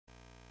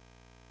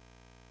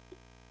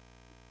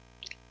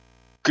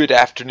Good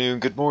afternoon,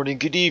 good morning,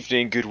 good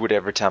evening, good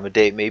whatever time of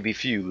day it may be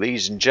for you,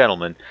 ladies and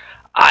gentlemen.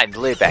 I'm the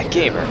Layback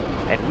Gamer,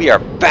 and we are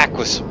back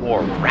with some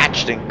more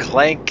Ratchet and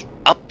Clank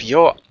up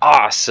your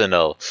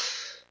arsenal.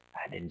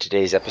 And in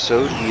today's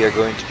episode, we are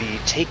going to be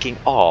taking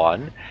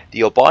on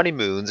the Obani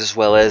Moons as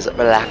well as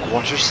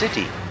BlackWater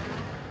City.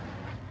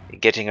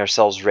 Getting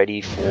ourselves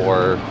ready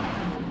for,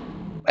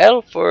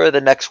 well, for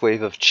the next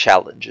wave of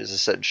challenges,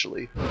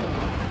 essentially.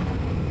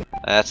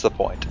 That's the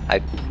point.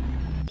 I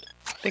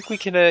think we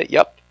can,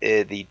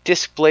 the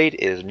disc blade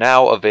is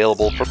now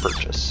available for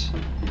purchase.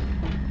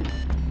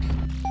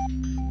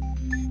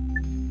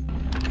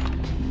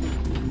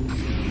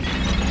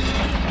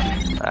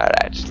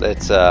 Alright,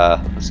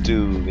 let's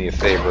do me a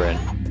favor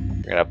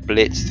and we're gonna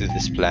blitz through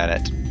this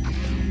planet.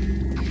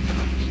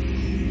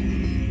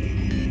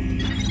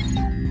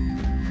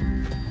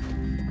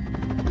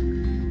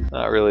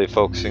 Not really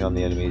focusing on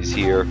the enemies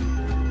here,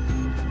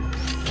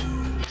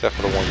 except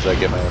for the ones that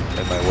get in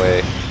my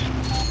way.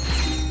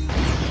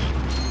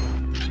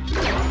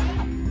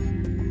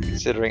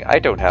 Considering I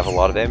don't have a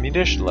lot of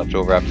ammunition left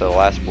over after the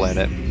last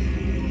planet.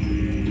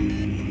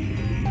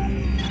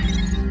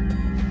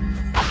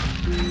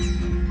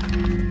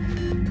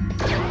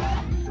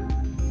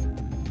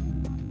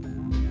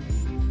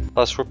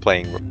 Plus, we're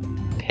playing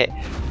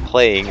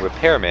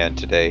Repairman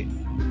today.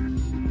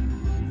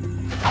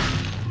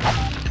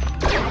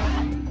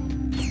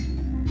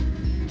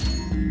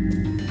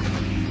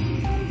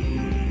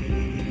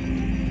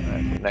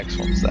 Alright, the next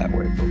one's that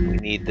way, but we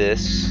need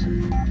this.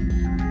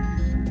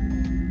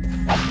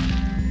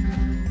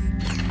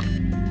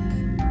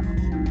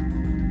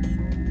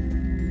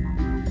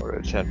 Or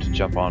attempt to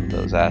jump onto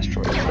those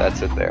asteroids.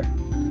 That's it there.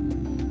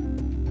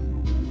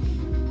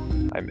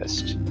 I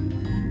missed.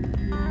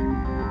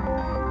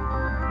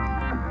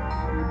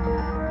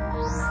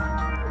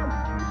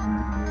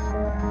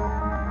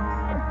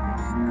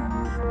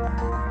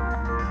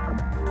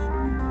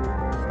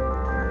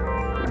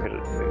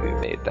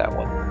 That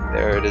one.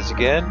 There it is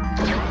again.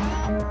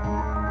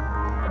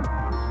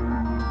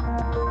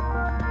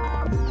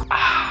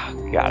 Ah,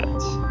 got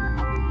it.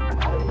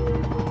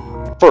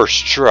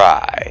 First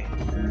try.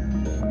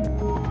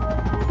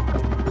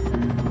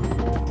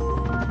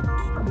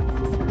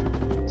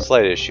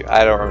 Slight issue.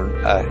 I don't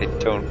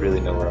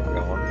really know where I'm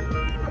going.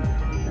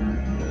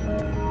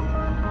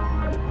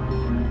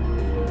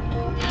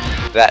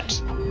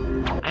 That.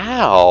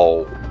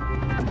 Ow.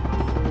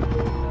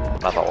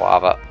 Not the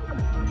lava.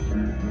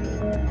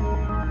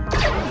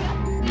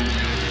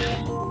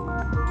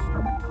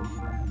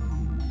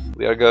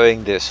 We are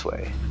going this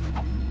way.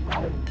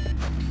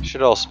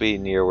 Should also be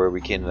near where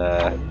we can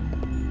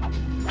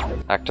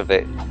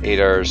activate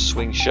our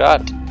swing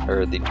shot,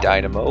 or the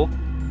dynamo,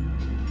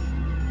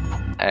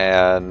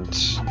 and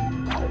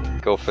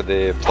go for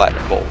the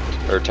platinum bolt,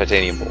 or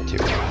titanium bolt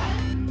here.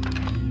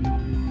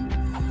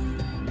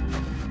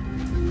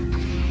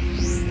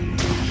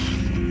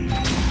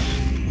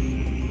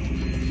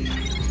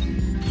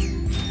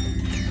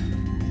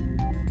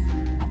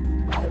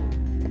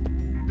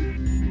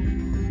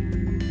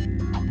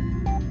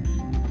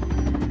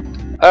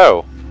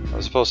 Oh, I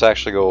was supposed to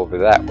actually go over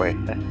that way.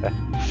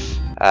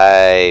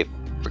 I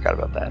forgot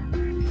about that.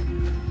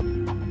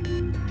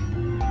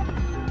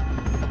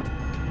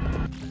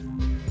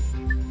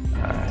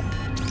 Alright.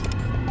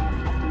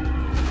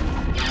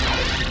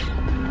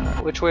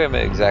 Which way am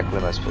I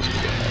supposed to be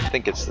going? I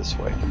think it's this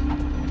way.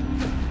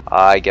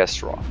 I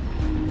guessed wrong.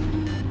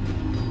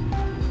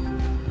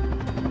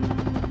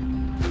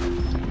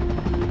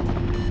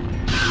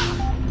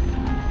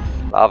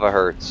 Lava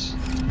hurts.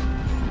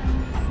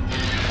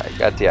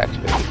 Got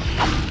deactivated.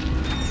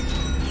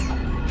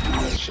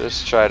 Let's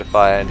just try to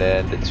find,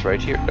 and it's right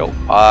here. Nope,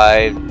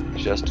 I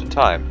just in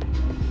time.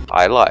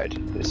 I lied.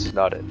 This is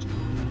not it. So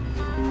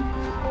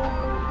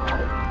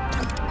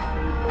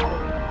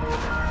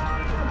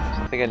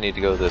I think I need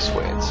to go this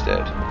way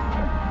instead.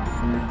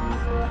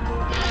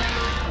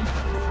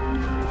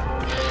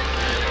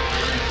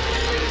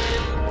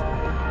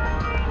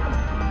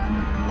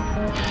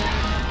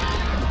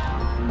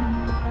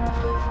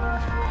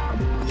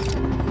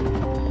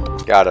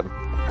 Got him.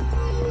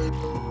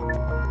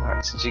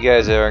 Alright, since you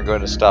guys aren't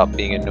going to stop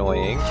being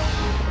annoying.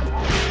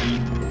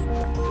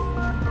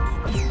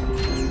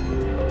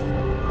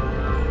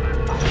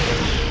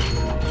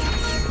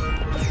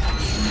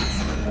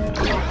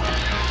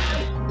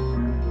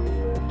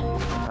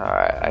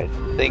 Alright, I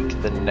think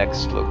the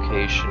next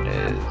location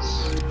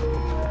is...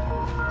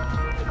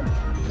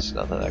 It's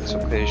not the next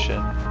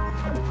location.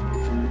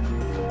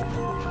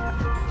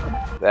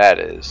 That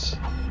is.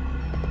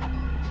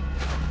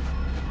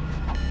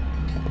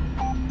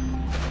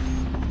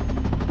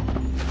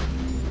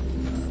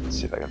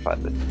 See if I can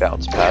find the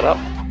bounce pad up.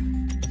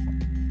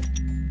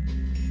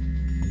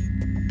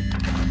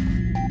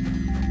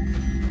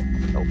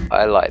 Nope,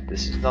 I lied.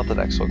 This is not the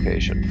next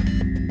location.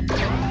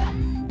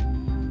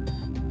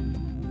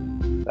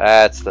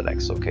 That's the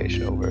next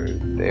location over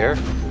there.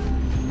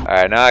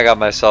 Alright, now I got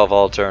myself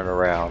all turned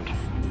around.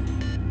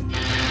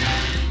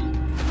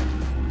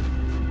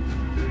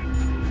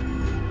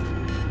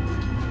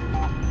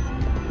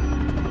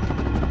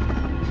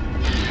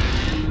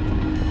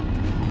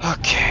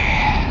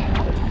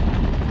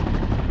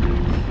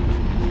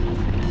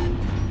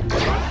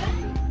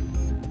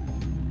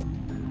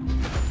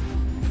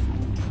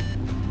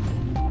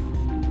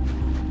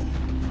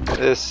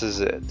 This is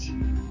it.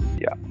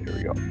 Yeah, here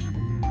we go.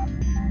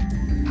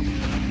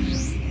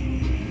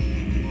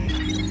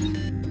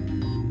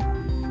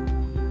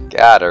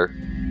 Got her.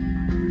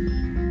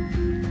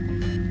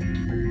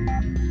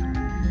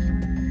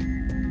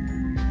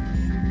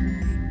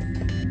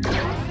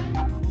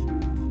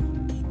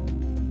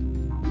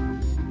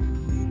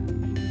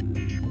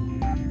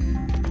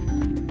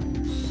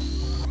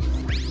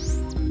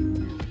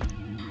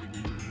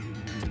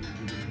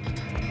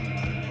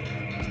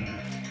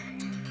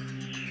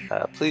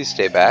 Please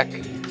stay back.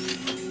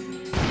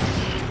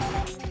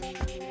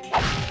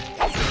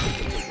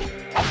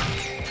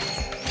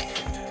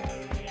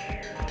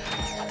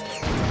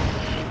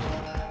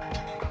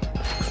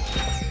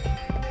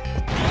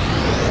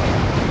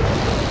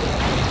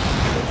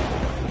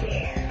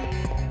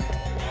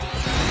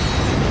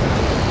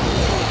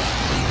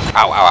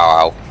 Ow, ow,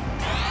 ow, ow.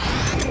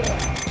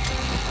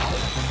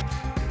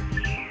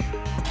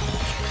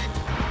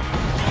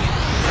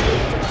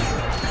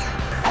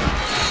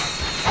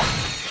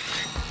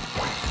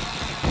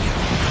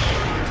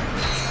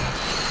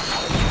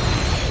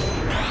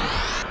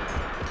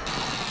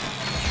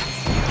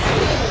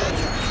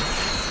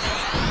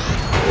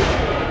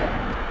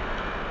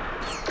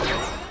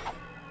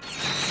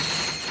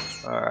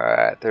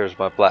 Alright, there's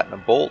my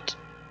platinum bolt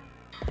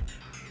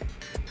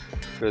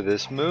for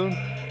this moon.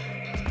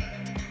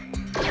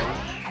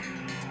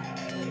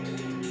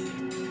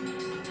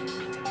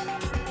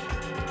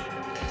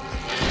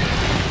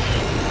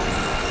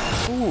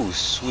 Ooh,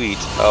 sweet.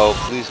 Oh,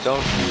 please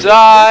don't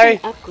die!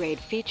 Upgrade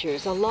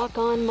features a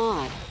lock-on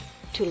mod.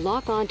 To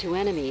lock on to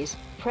enemies,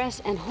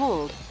 press and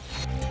hold.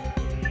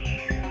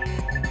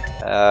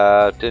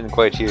 Didn't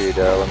quite hear you,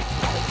 darling.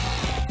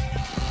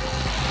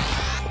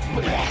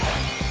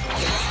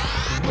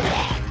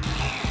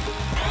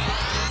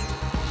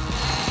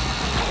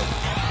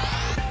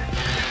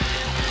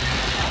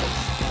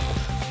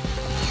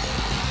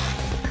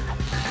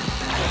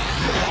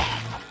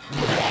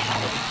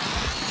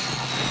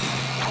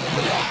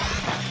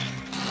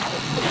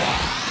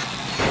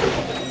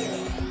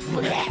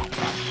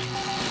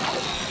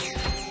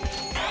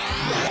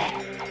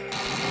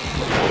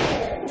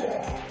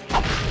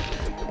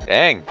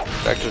 Dang,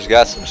 Vector's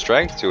got some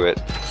strength to it.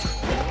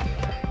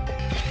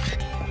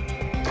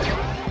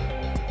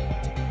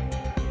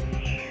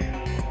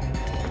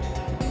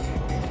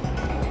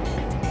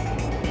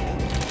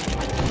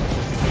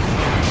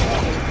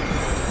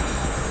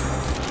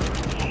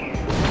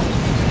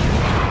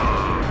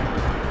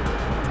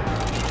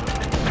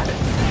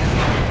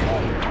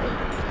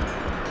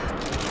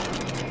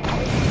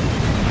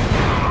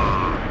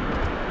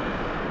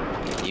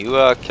 Can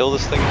you kill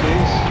this thing,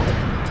 please?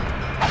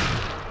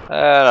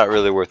 Not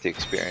really worth the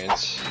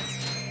experience.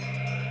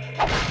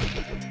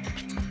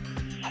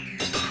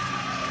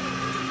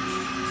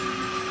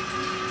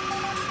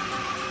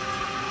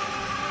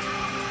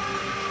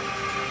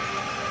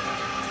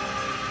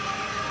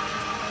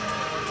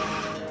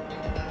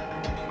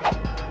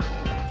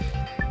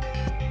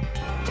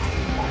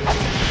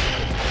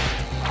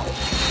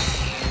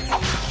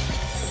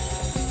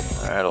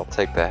 Alright, I'll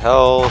take the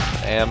health,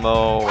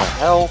 ammo, and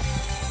health.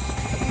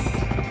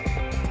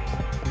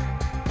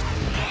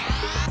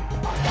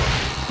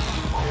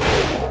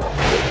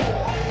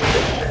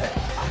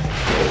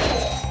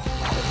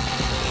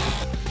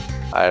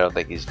 I don't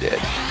think he's dead.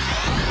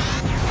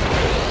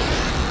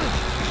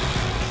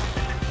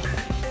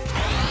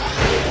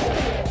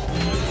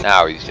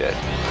 Now he's dead.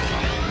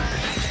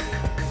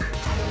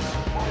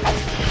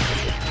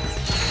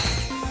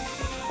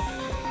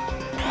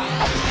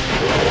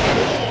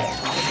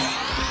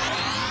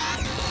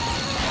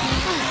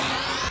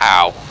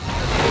 Ow.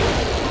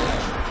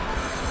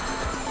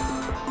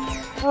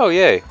 Oh,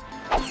 yay.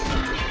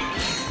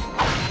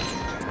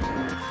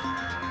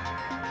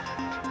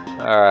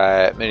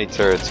 Alright, mini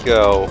turrets,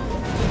 go.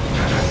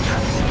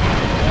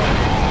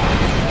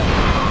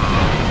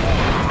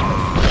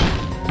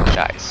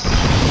 Nice.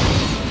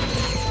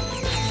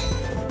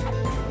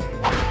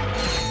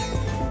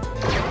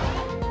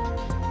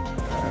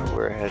 Alright,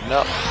 we're heading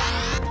up.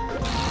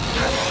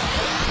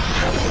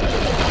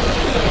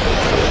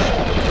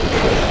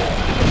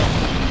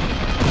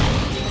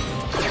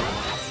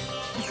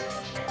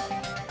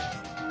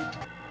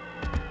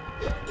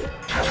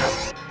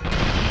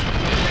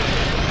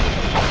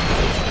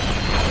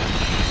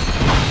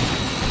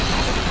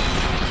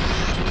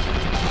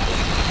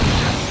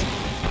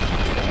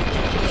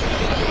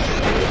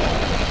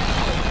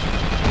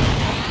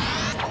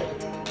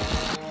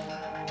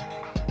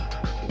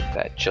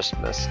 That just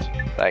missed,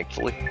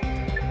 thankfully.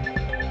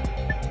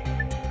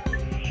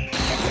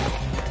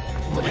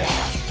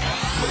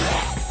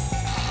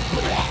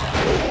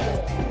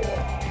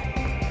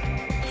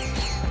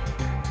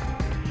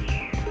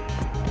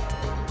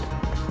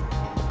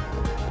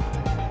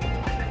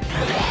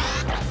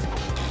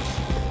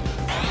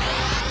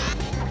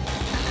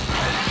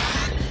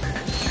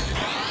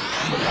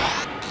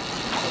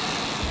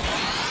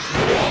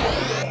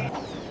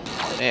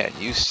 Man,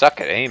 you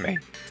suck at aiming.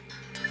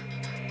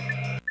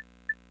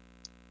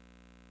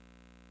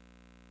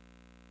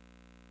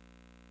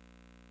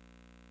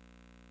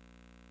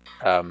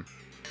 Uh-oh.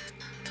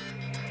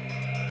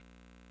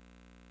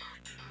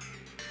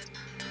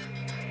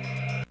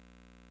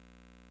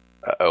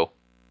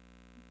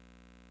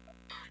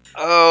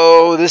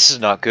 Oh, this is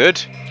not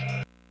good.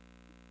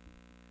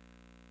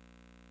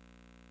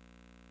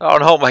 Oh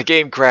no, my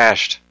game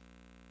crashed.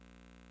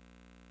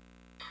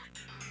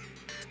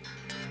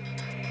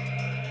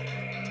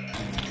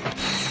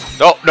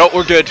 No, no,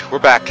 we're good. We're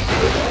back.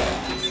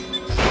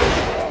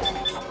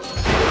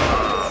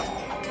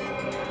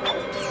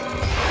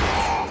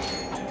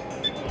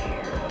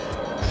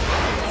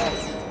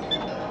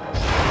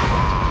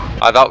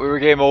 I thought we were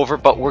game over,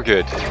 but we're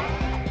good.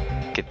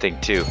 Good thing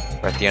too.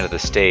 We're at the end of the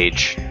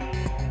stage.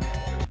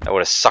 That would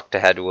have sucked. I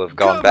had to have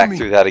gone back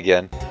through that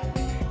again.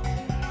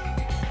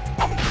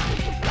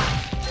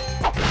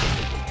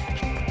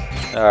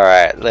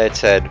 Alright,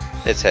 let's head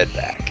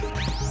back.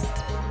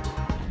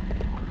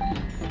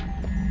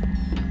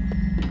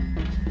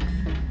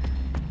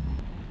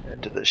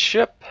 Into the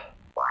ship.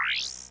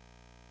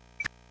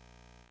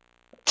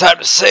 Time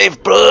to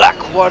save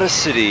BlackWater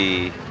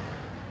City.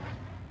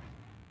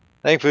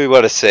 Thankfully,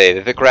 what a save.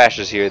 If it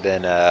crashes here,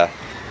 then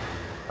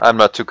I'm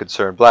not too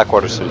concerned.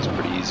 BlackWater City's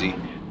pretty easy.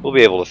 We'll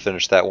be able to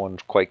finish that one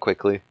quite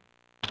quickly.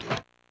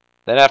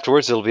 Then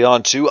afterwards, it'll be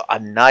on to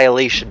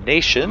Annihilation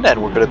Nation,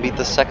 and we're going to beat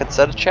the second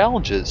set of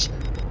challenges.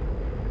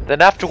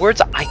 Then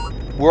afterwards,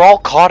 we're all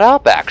caught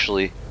up,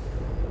 actually.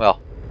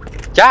 Well,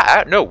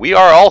 yeah, no, we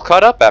are all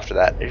caught up after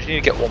that. I just need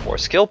to get one more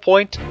skill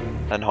point,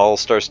 and All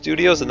Star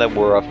Studios, and then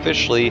we're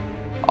officially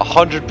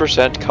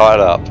 100% caught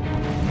up.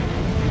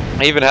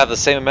 I even have the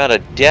same amount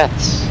of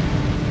deaths.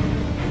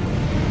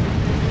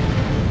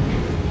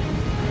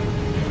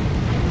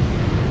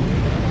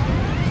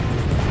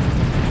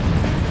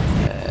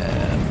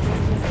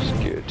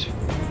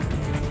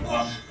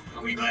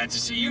 Glad to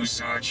see you,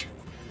 Sarge.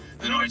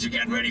 The Noids are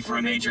getting ready for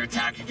a major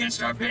attack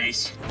against our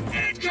base.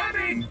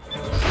 Incoming!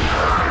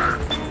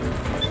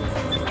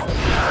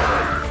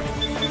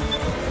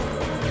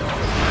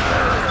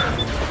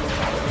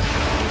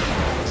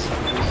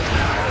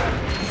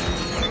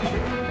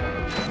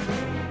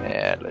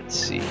 And let's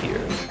see here.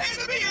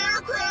 Enemy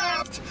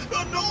aircraft!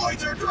 The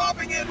Noids are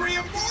dropping in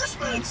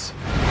reinforcements!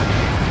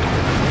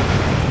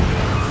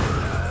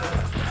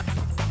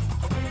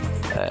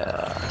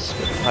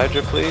 Spin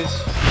Hydra,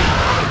 please.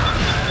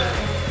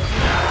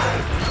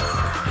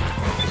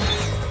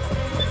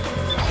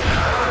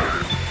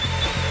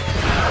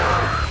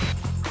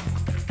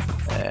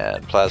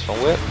 And Plasma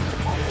Whip.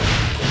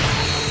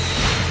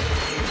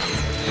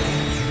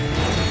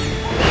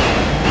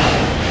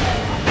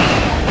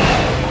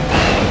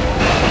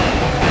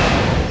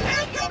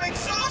 Incoming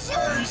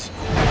saucers!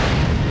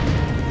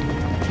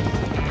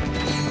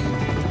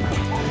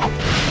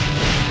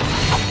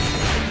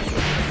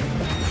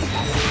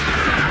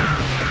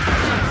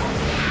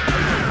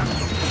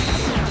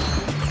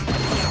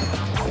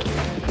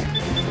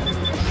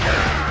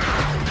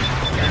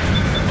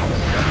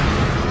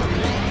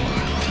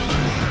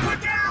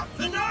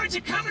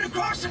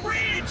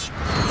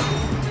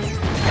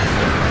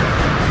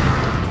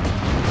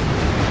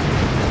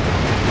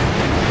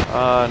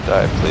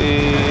 Die,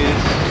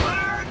 please.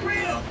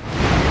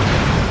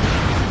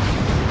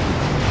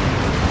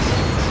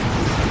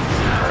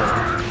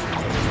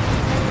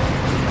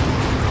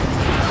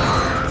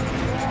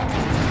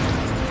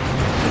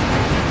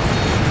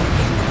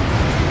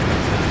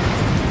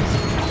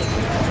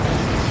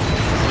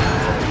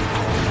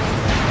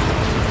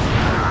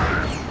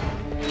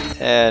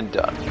 And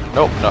done.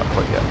 Nope, not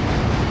quite yet.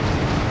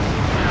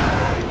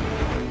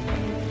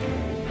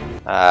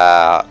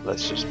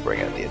 Let's just bring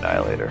in the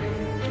Annihilator.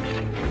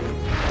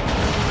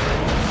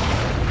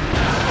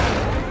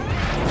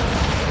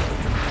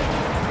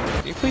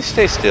 Can you please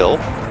stay still?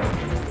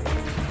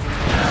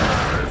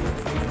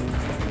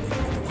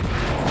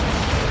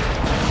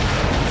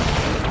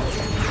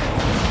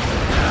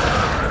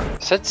 I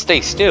said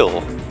stay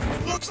still.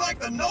 Looks like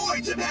the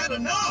Noids have had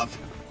enough.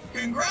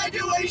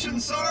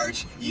 Congratulations,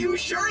 Sarge! You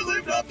sure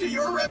lived up to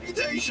your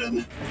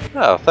reputation!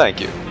 Oh, thank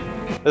you.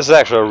 This is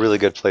actually a really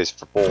good place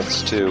for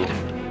bolts, too.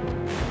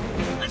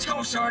 Let's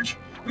go, Sarge!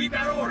 We've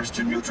got orders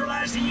to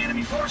neutralize the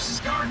enemy forces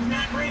guarding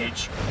that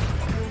ridge!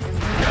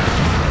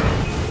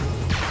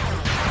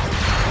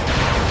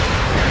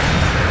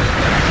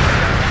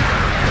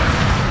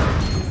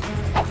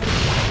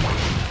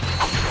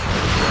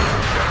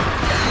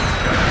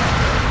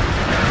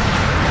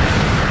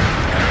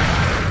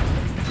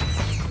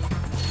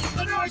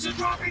 Are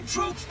dropping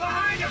troops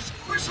behind us!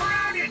 We're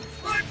surrounded!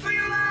 Run for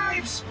your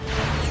lives!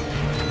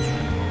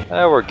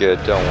 We're good,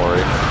 don't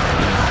worry.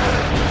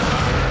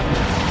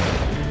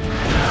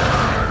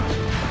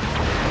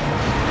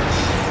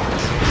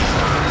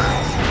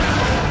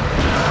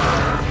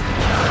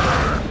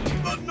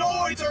 The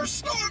Noids are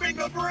storming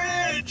the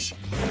bridge!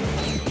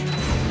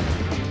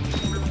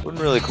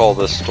 Wouldn't really call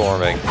this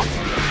storming.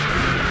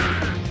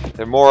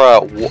 They're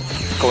more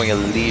going a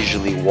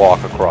leisurely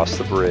walk across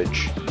the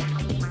bridge.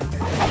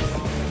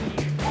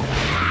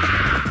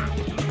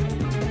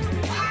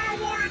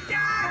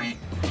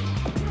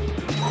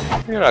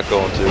 You're not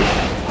going to.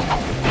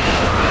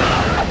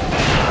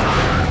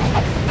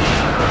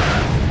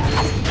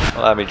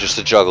 Allow me just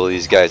to juggle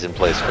these guys in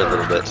place for a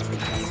little bit.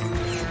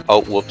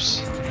 Oh,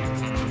 whoops.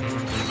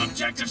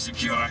 Objective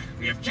secure.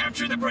 We have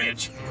captured the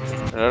bridge.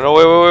 No,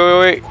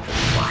 wait.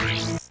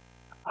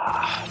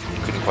 Ah,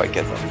 couldn't quite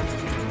get them.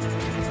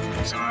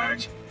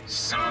 Sarge,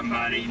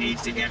 somebody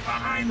needs to get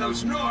behind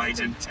those noids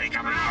and take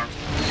them out.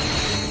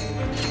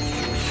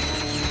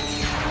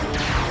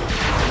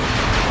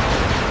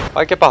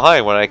 I get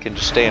behind when I can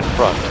just stay in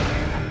front.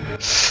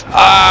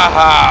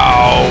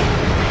 Ow!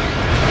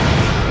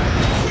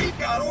 We've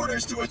got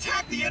orders to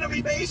attack the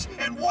enemy base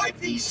and wipe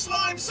these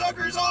slime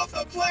suckers off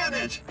the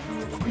planet.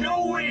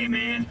 No way,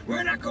 man.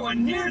 We're not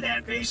going near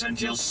that base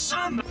until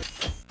some...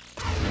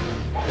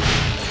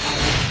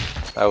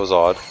 That was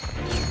odd.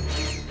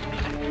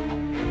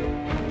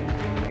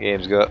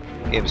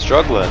 Game's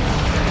struggling.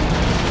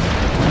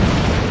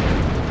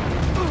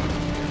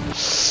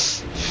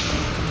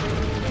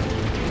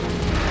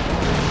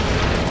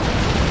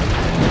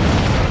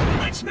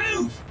 Let's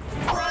move.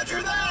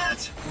 Roger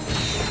that.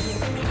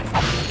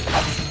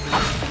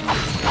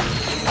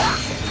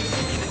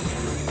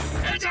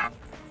 Heads up.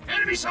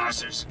 Enemy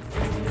saucers.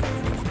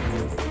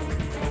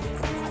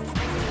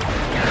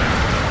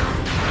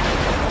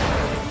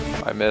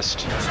 I missed.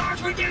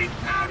 Sarge, we're getting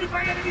pounded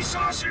by enemy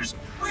saucers.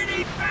 We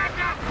need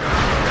backup.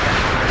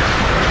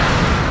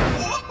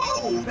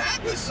 Whoa,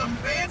 that was some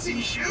fancy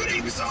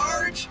shooting,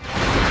 Sarge.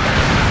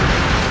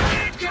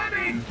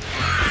 Incoming.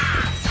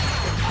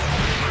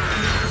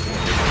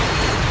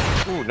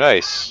 Ooh,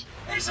 nice.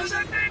 This is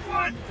a big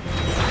one.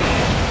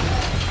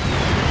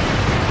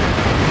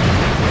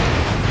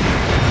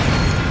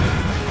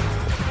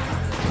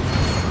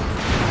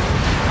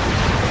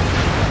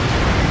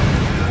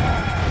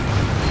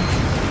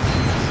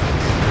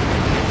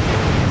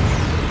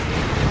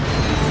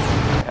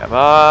 Come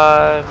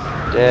on,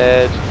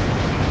 dead.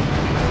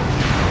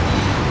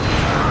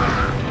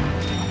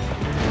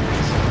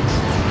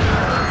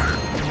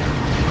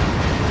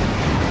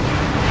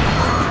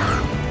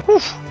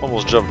 Whew,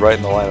 almost jumped right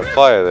in the line of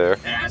fire there.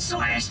 That's the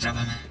last of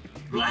them.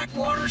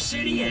 BlackWater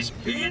City has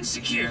been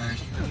secured.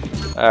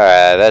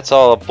 Alright, that's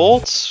all the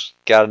bolts.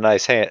 Got a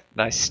nice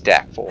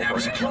stack full. That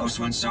was a close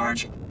one,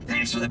 Sarge.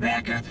 Thanks for the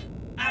backup.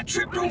 I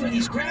tripped over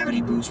these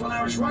gravity boots while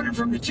I was running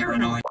from the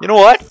Tyrannoid. You know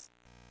what?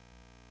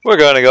 We're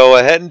gonna go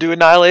ahead and do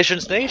Annihilation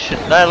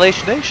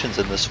Nations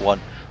in this one.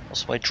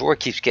 Also, my drawer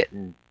keeps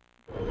continues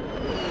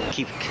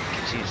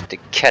to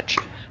catch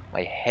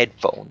my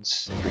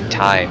headphones every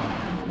time.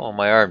 Oh,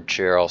 my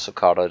armchair also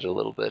caught it a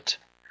little bit.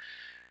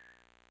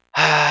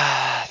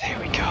 Ah, there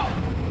we go.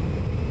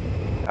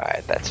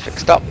 Alright, that's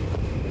fixed up.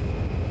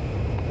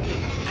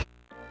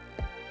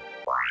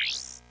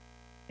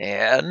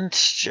 And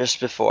just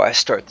before I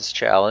start this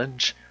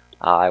challenge,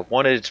 I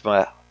wanted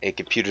a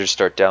computer to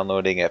start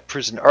downloading a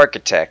Prison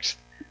Architect.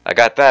 I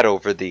got that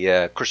over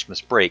the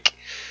Christmas break.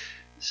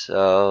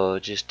 So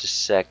just a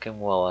second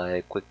while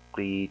I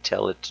quickly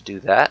tell it to do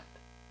that.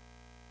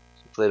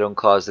 Hopefully I don't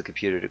cause the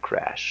computer to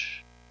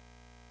crash.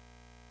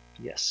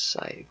 Yes,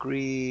 I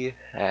agree.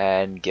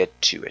 And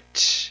get to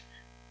it.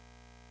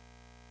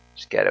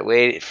 Just gotta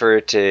wait for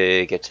it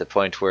to get to the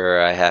point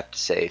where I have to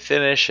say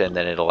finish, and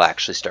then it'll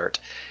actually start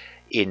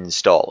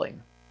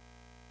installing.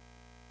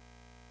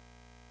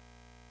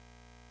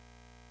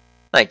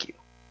 Thank you.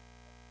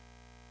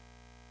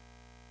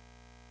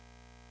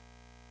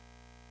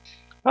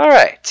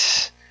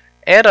 Alright.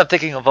 And I'm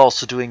thinking of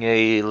also doing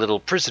a little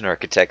Prison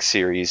Architect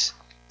series.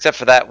 Except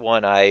for that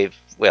one, I'm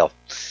going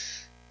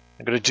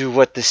to do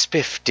what the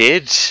Spiff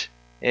did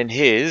in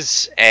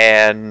his,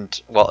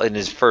 and, well, in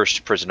his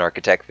first Prison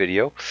Architect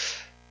video.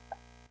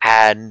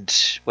 And,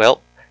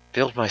 well,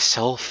 build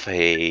myself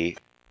we're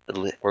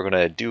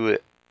going to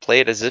play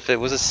it as if it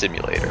was a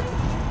simulator.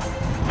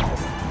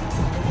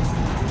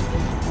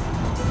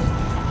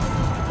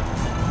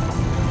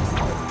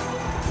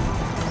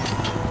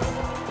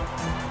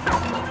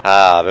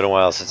 Ah, been a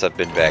while since I've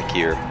been back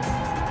here.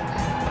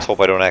 Let's hope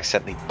I don't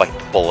accidentally bite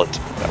the bullet.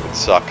 That would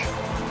suck.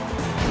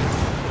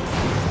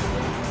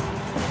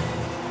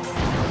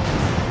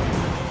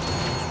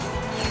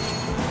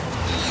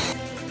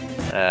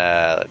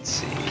 Let's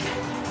see.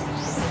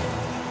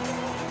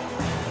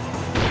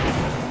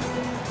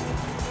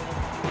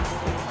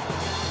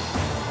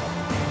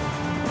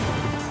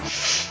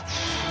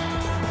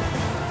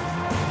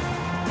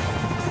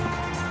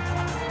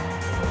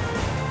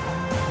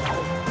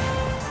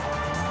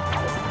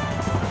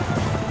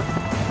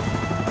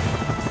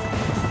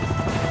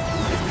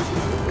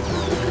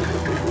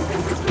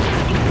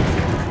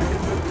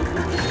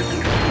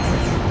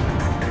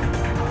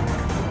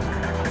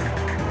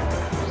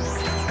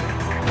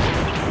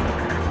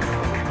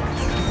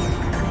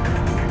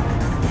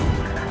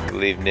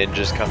 I believe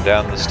ninjas come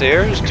down the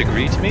stairs to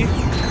greet me.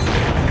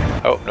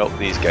 Oh, no,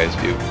 these guys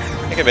do.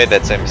 I think I made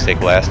that same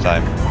mistake last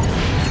time.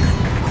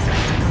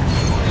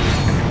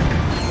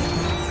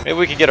 Maybe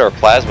we could get our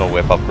plasma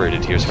whip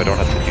upgraded here so I don't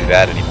have to do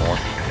that anymore.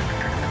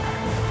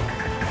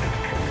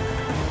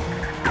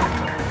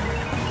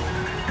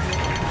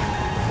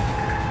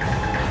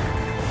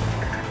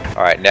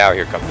 Alright, now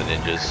here come the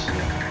ninjas.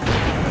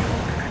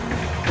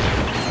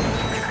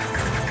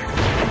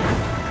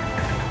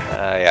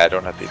 Yeah, I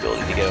don't have the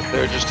ability to get up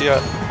there just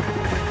yet.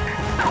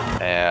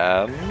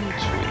 And we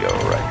go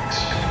right.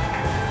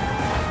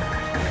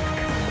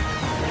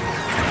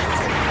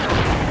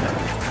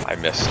 I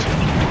missed.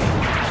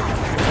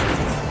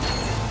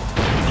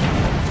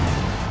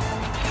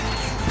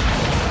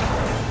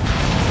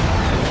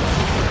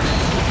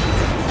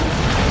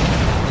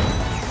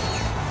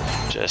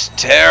 Just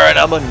tearing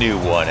up a new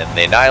one, and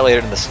the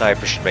Annihilator and the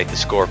Sniper should make the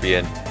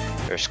Scorpion,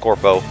 or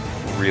Scorpo,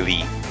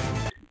 really,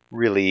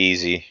 really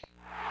easy.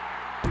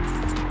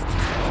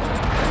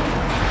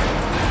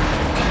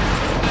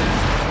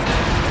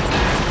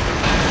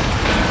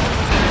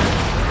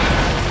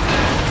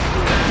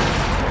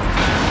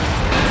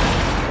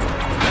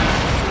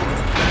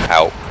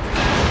 Ow.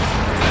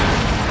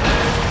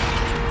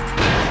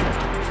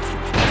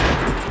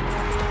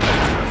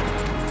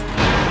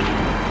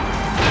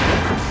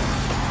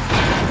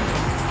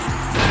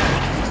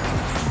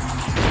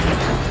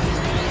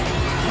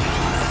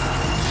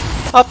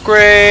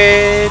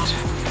 Upgrade!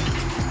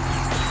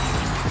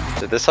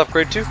 Did this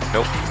upgrade too?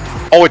 Nope.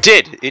 Oh, it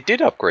did! It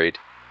did upgrade.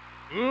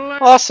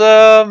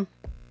 Awesome!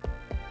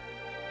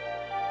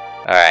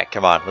 Alright,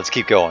 come on. Let's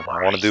keep going.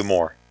 I want to do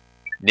more.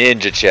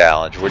 Ninja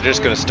Challenge. We're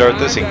just going to start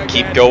this and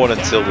keep going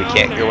until we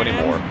can't go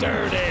anymore.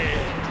 Dirty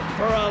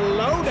for a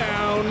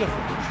lowdown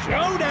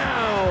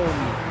showdown.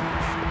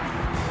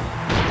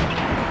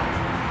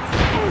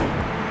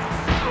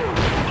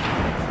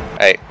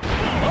 Hey.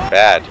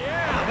 Bad.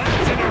 Yeah,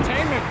 that's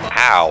entertainment.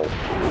 Ow.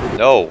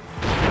 No.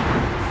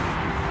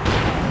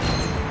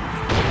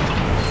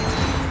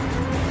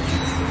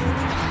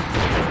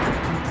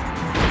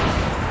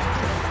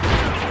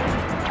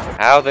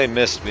 How they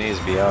missed me is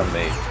beyond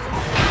me.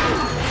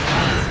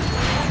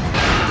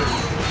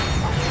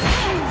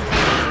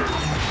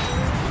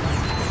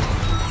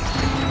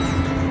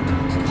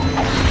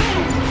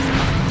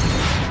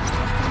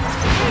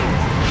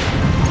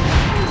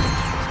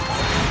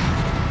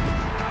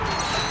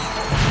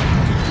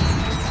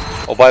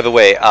 Oh, by the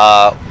way,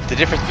 the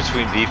difference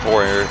between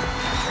V4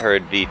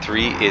 and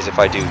V3 is if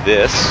I do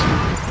this,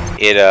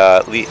 it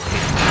a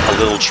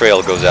little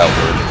trail goes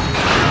outward.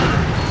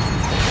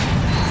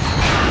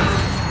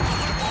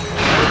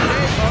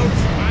 Okay,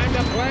 folks, time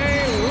to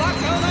play Luck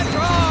of the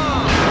Draw.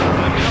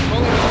 I'm now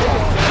pulling the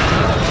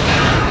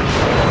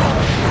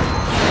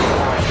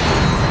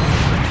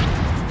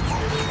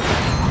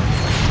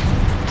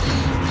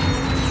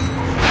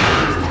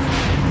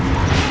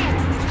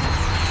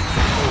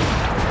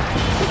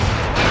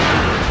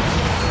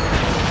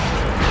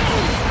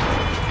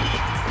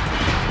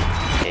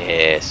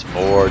Yes,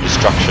 more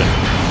destruction.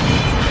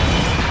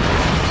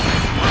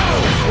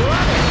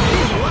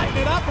 He's lighting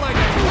it up like a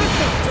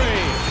Christmas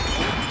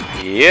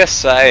tree.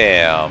 Yes, I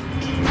am.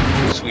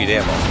 Sweet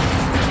ammo.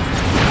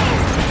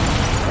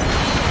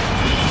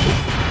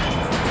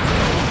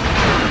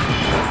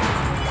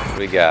 What do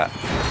we got?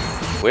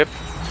 Whip.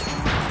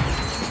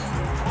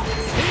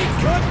 He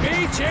could be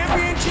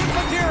championship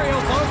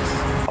material, folks.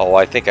 Oh,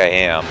 I think I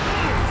am.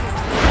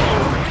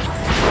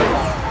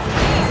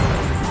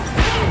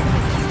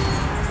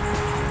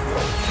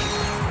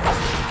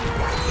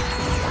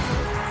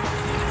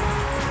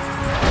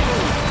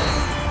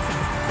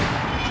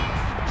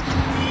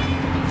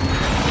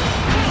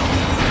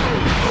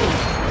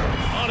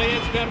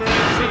 Audience member in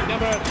seat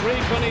number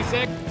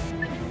 326.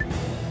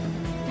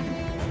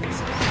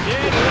 Get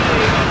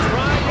ready to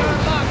try your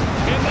luck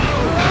in the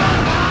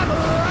Robot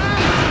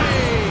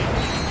Rally!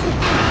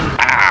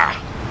 Ah!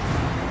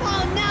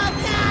 Oh no,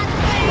 God,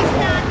 please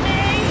not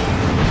me!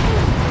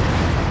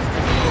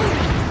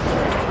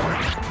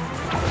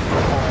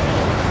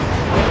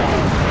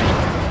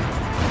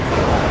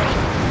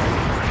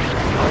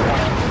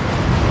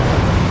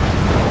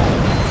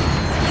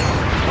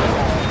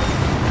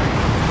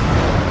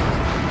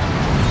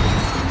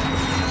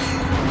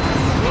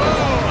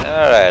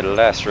 Alright,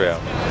 last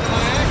round. My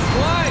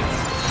ex-wife!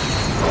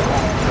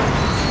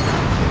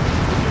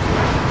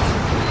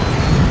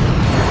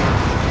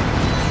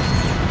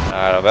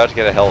 Alright, I'm about to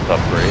get a health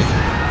upgrade.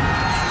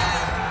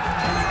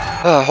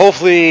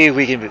 Hopefully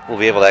we'll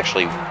be able to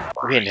actually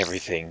win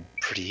everything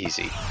pretty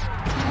easy.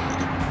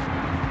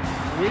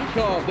 We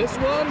call this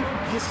one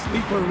the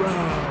sleeper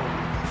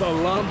round. The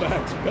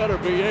Lombax better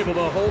be able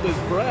to hold his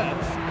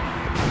breath.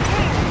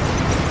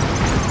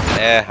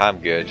 I'm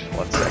good.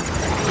 1 second.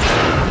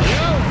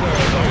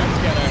 That's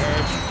gonna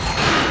hurt.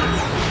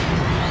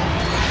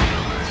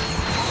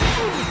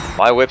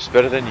 My whip's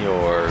better than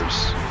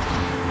yours.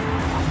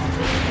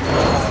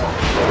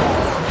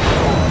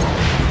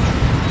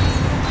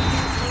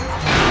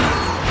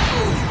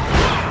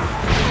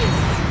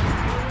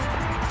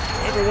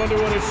 Ever wonder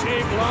what a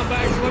shaved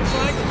Lombax looks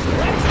like?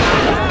 Let's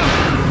find out!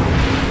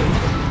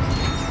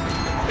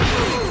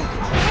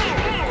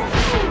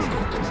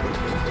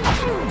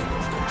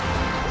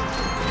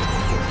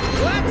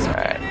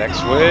 Alright,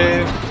 next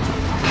wave.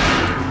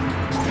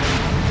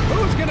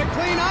 Who's gonna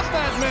clean up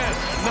that mess?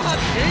 Not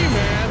me,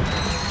 man.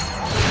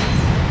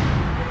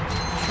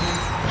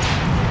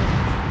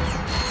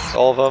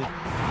 All of them.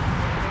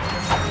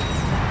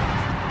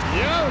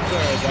 Yo,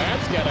 sir,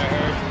 that's gonna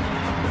hurt.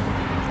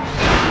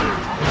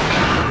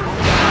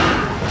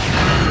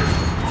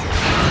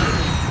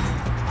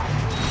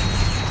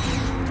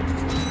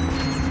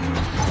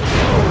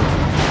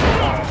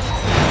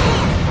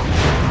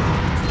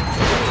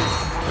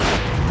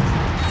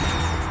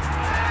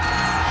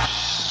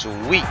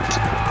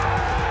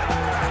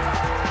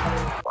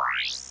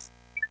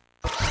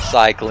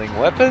 Recycling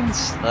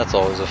weapons. That's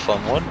always a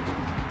fun one.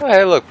 Oh,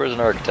 hey, look, Prison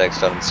Architect's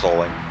done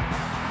installing.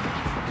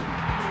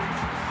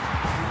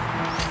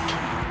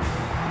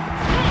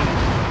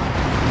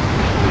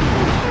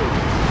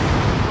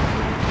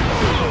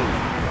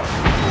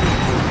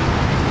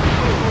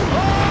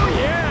 Oh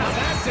yeah,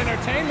 that's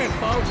entertainment,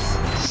 folks.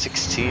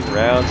 16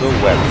 rounds of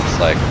weapon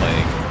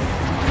cycling.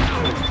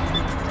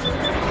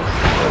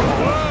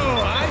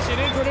 Whoa, I should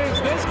introduce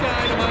this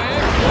guy to my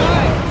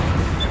ex-wife.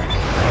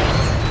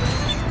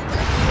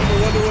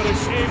 Ever wonder what a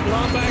shaved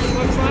Lombax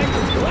looks like?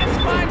 Let's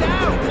find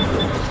out.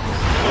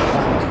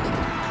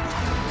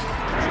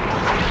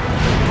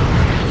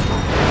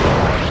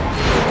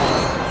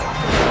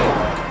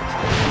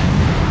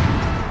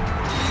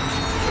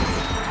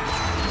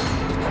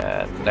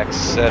 And next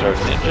set are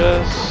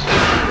ninjas.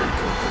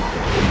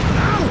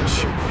 Ouch!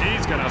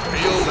 He's gonna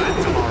feel that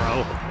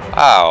tomorrow.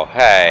 Oh,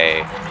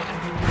 hey.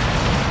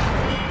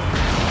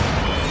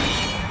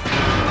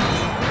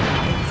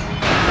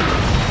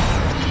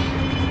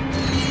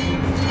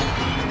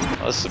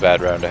 Well, this is a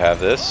bad round to have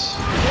this.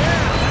 Yeah,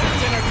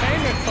 that's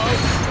entertainment,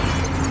 folks.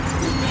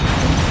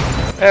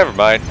 Never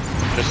mind.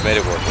 Just made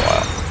it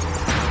worthwhile.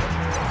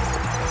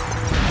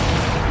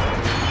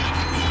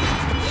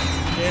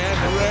 Get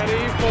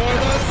ready for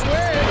the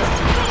switch.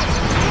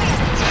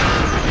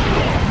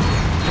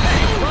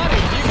 Hey,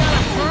 buddy, you got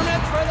a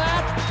permit for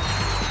that?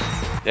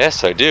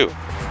 Yes, I do.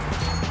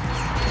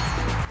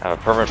 I have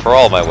a permit for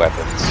all my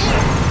weapons.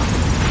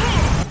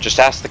 Just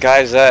ask the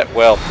guys that,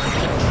 well,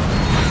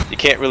 you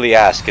can't really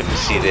ask them to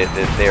see that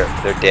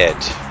they're dead.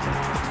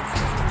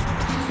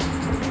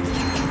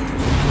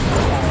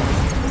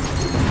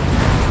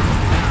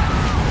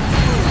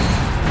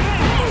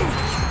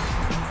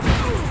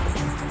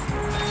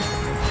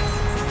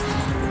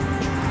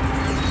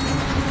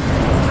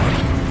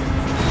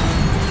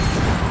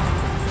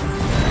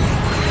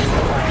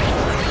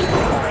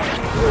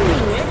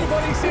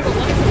 Everybody see the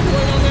license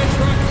plate on that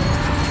truck?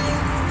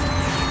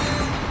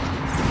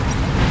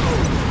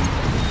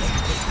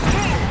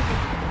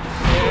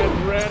 Get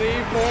ready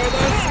for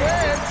the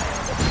switch.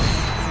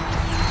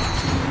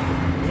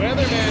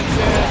 Weatherman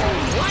says,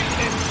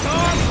 lightning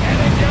storm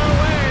headed your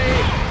way.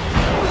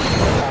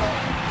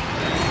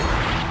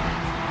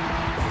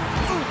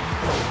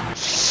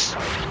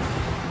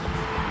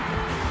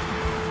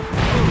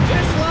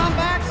 This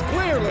Lombax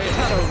clearly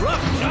had a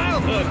rough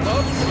childhood,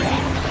 folks.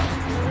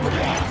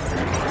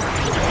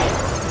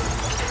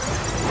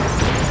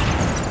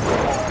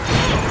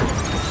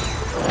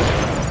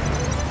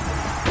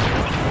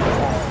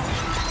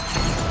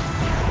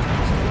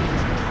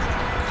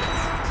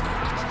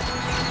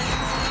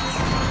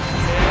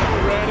 Get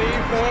ready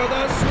for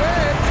the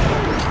switch.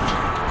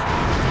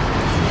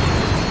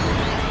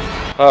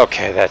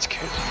 Okay, that's good.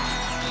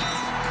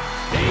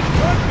 He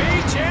could be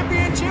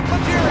championship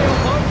material,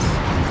 folks.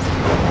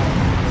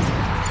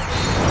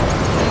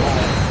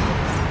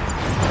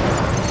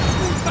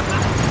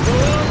 The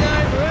little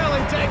guy's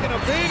really taking a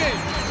beating.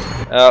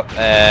 Oh,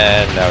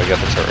 and now we got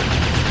the turret.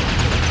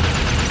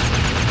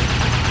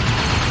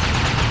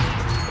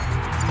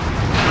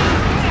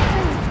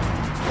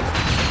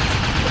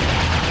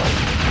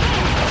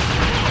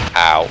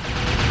 Ow.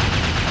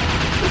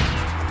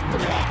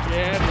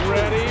 Get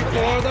ready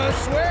for the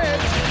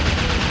switch.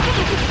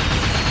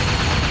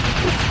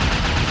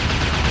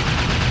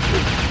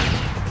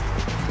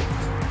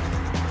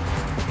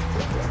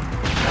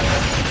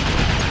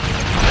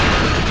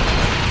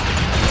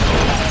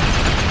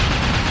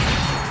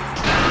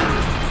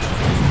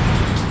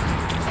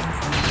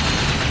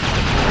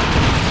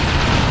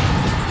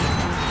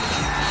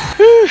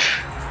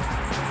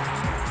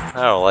 I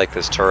don't like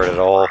this turret at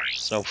all.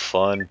 It's no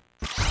fun.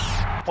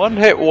 One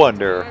hit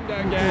wonder. Time to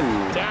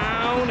get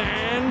down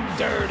and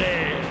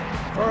dirty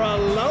for a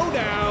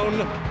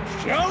lowdown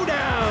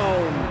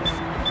showdown.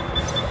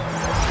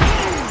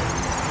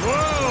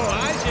 Whoa,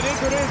 I should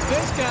introduce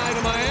this guy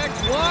to my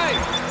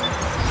ex-wife.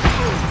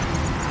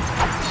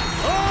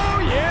 Oh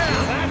yeah,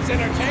 that's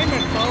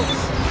entertainment,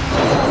 folks.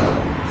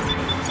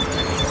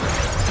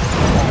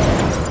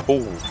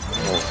 Oh,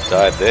 almost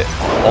died there.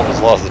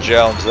 Almost lost the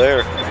challenge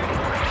there.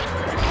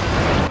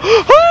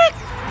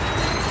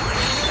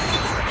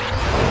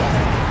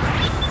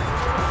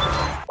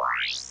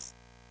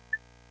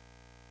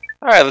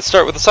 Alright, let's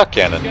start with the suck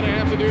cannon. Gonna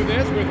have to do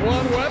this with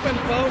one weapon,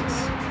 folks.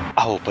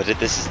 Oh, but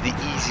this is the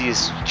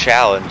easiest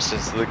challenge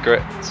since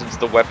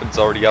the weapon's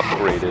already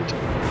upgraded.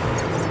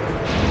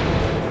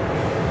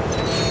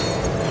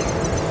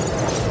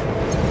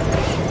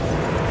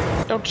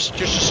 Don't just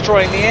you're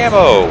destroying the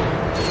ammo.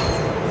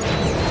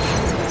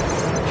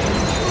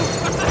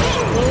 The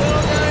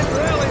little guy's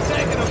really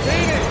taking a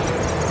beating.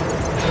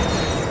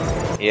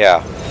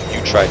 Yeah,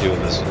 you try doing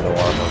this with no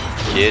armor,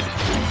 kid.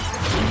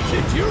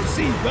 Did you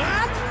see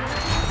that?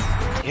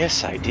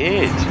 Yes, I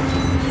did.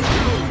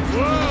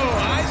 Whoa,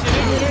 I should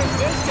introduce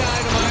this guy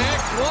to my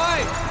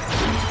ex-wife.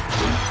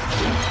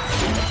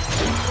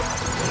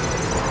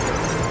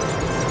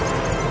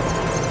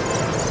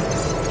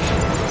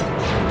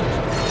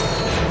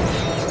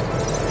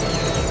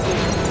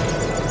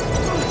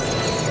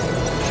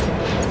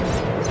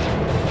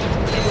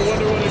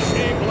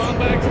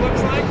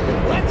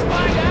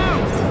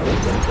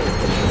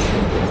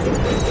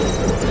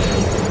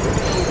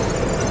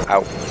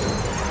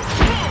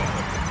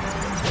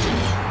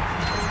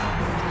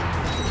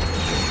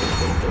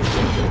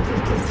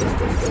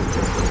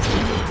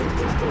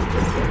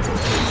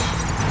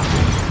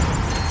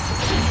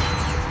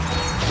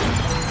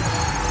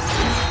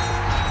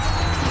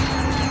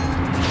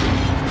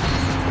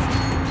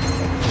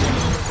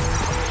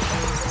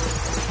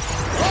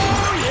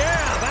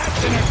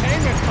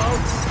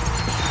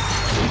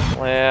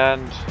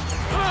 Land.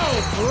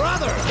 Oh,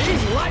 brother!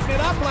 He's lighting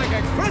it up like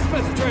a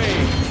Christmas tree!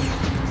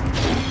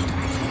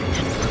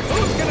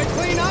 Who's gonna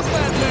clean up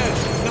that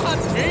mess? Not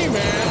me,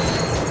 man!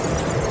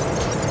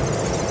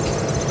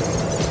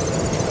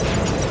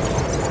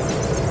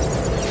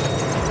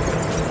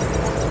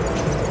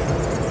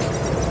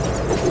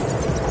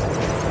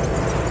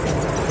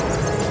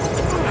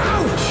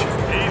 Ouch!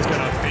 He's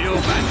gonna feel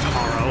that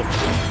tomorrow.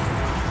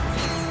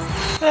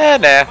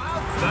 Nah.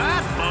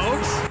 That,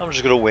 folks! I'm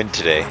just gonna win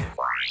today.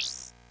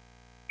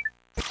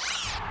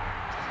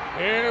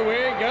 Here we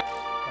go.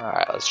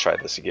 Alright, let's try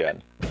this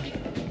again.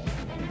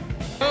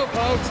 Oh,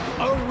 folks,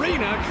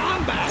 arena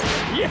combat!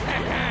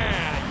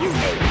 Yeah! You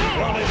know you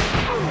want it!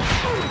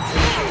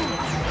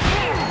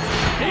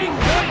 He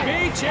could be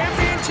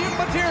championship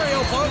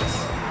material, folks!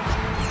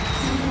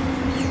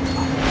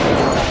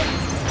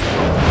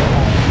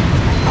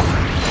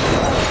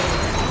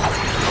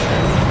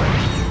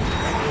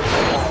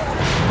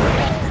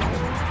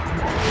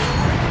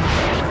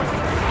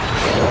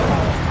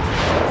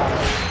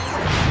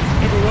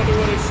 Ever wonder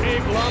what a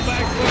shaved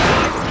Lombax looks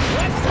like?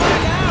 Let's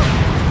find out!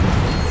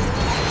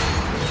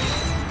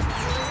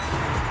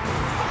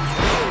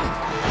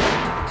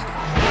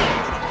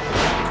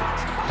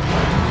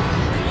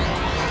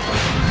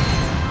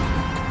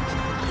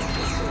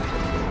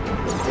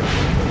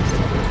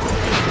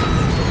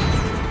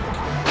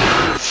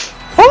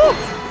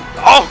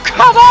 Oh,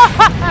 come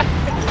on!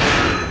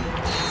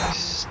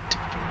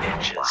 Stupid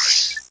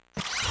ninjas.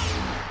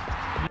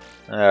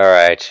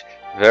 Alright,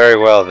 very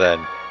well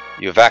then.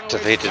 You've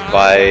activated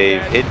my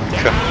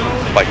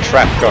my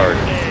trap card.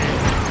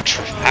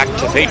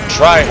 Activate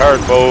tryhard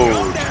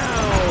mode.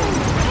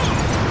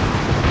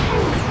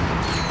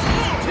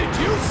 Did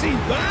you see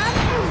that?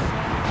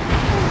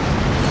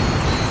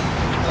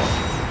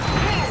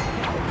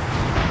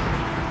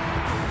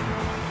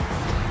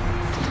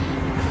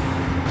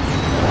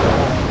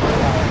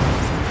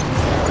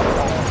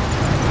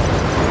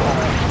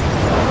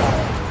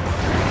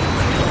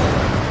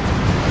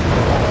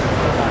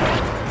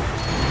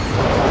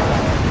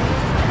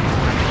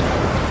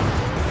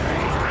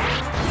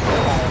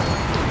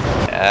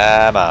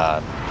 Come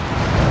on.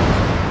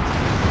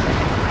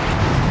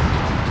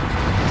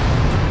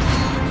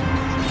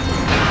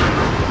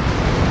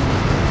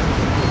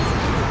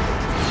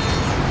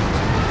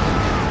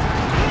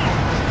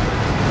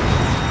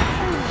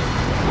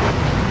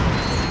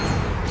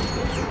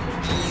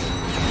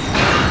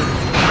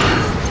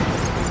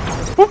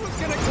 Who's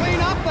gonna clean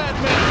up that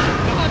mess?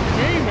 Not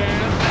me,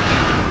 man.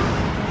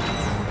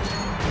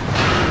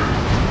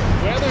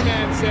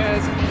 Weatherman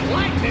says,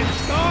 lightning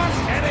storm's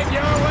headed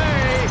your way.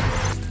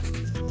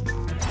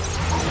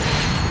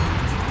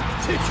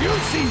 Did you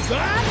see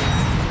that?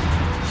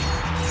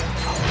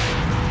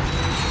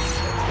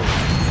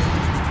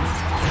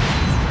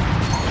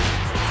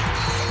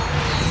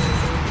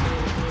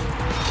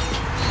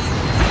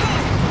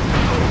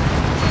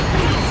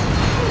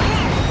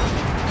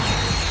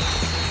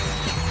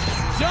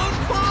 Don't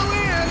fall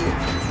in!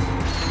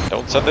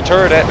 Don't send the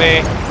turret at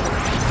me.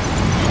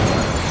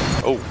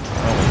 Oh, I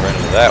almost ran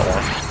into that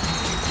one.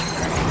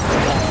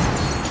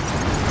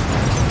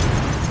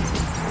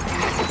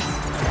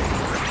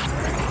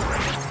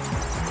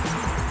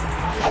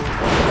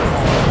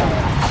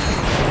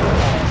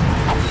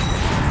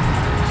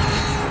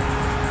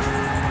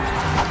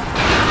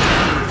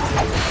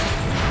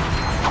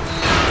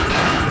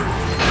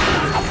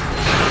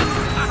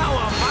 How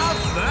about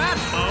that,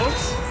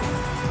 folks?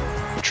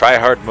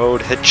 Tryhard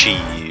mode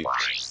achieved.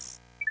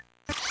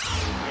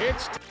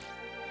 It's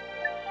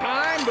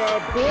time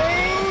to bruise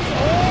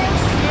or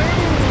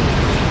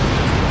snooze!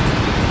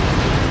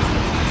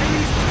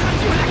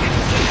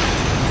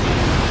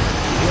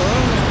 Whoa,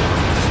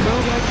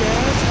 smell that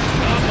gas?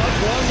 Not much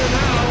longer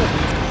now.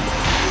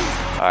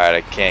 Alright,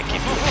 I can't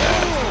keep doing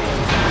that.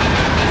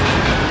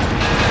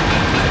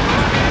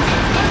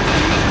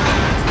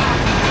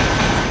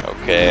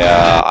 Okay,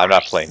 I'm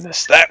not playing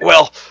this that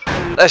well.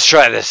 Let's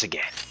try this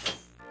again.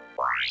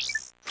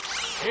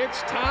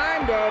 It's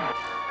time to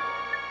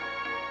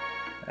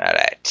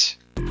Alright.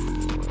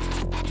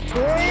 bruise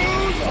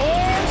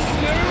or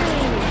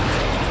snooze!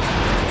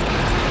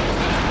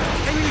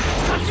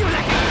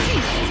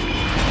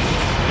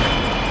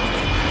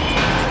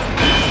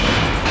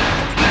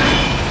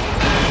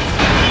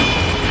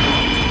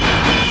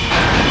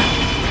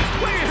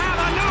 We have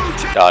a new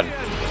champion! Done.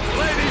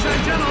 Ladies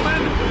and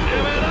gentlemen,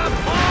 give it up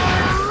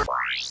for...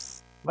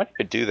 Might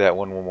even do that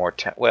one more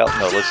time. Well,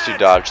 no, let's do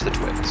dodge the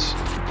twins.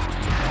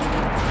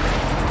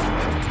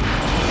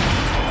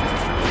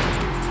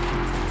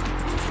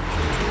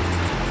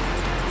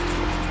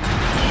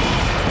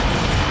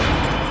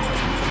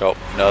 Oh,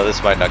 no,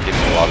 this might not give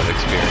me a lot of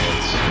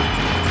experience.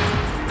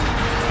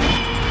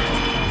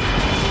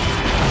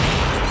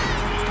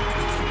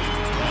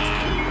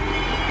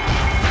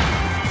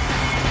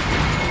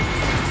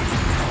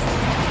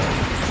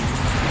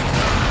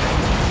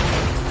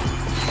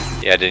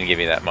 didn't give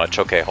me that much.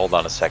 Okay, hold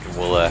on a second.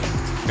 We're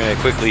gonna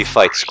quickly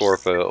fight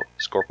Scorpo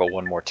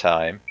one more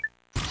time.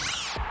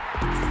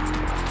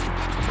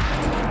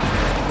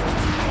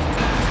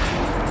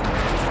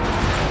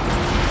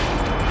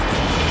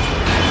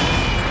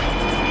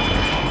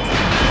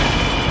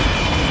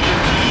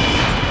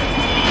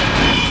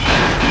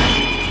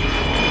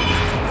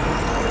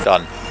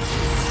 Done.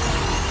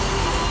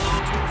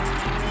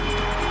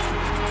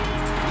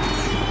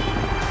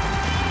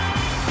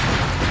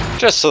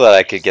 Just so that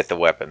I could get the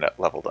weapon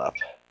leveled up.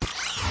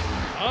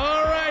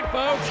 Alright,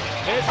 folks,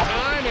 it's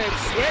time and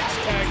switch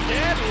to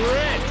get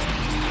rich.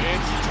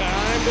 It's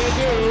time to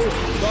do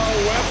the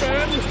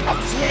weapon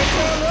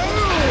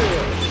switcheroo.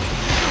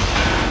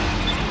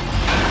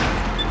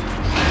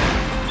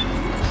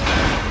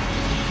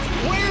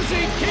 Where's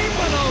he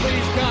keeping all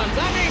these guns?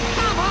 I mean,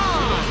 come on!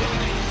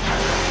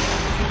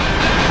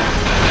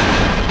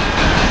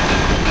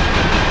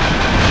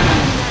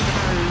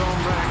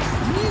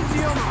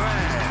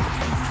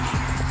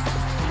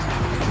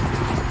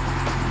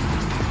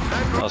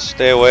 Oh,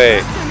 stay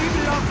away.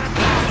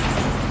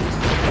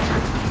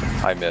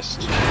 I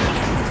missed.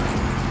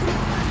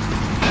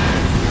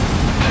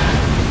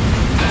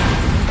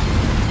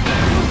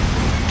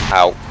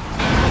 Ow.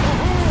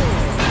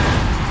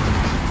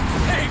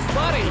 Hey,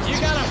 buddy, you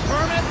got a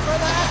permit for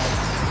that?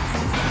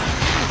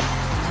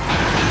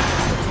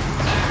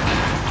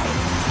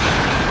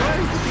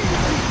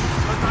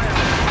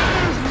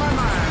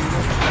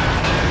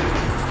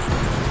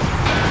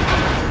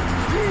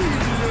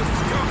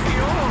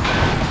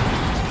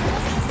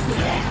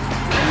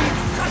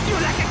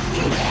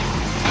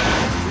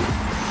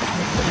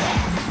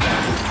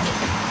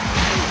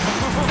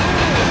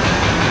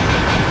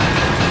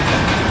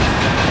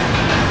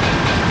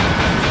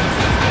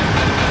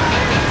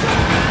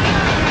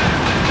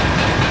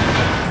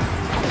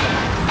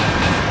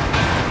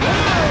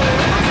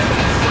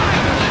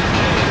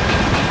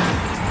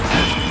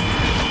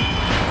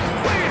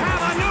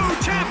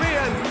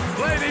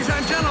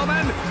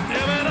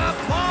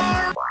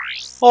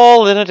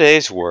 All in a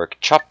day's work.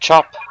 Chop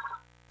chop.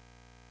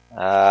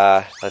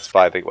 Let's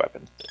buy a big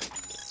weapon.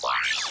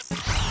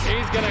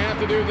 He's gonna have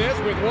to do this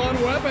with one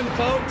weapon,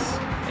 folks.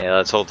 Yeah,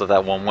 let's hope that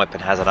that one weapon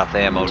has enough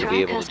ammo to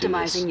be able to do this.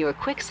 Try customizing your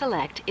quick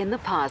select in the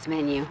pause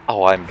menu.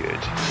 Oh, I'm good.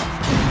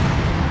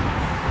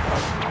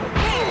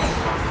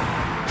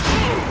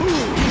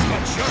 Ooh, he's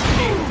got sharp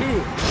aim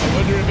too. I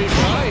wonder if he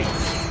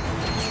bites.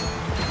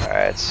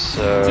 Alright,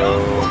 so...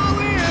 Don't fall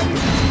in!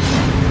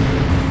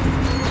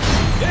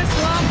 This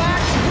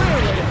Lombard's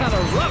clearly had a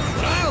rough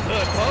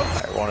childhood, folks.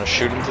 I want to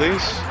shoot him,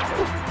 please.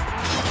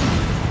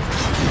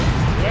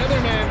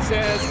 Weatherman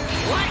says,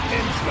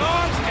 lightning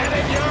storm's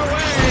headed your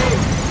way.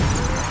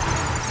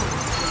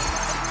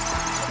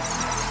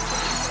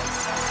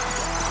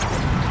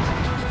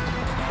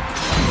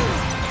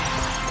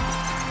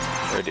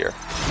 Oh dear.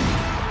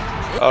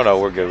 Oh no,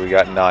 we're good. We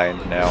got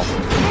 9 now.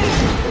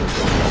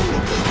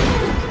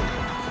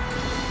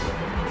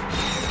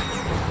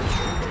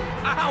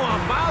 How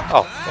about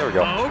Oh, there we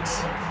go.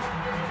 folks?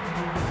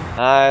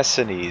 Nice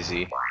and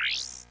easy.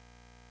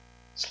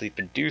 Sleep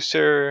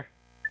Inducer.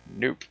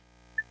 Nope.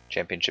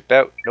 Championship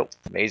Bout. Nope.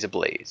 Maze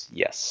Ablaze.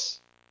 Yes.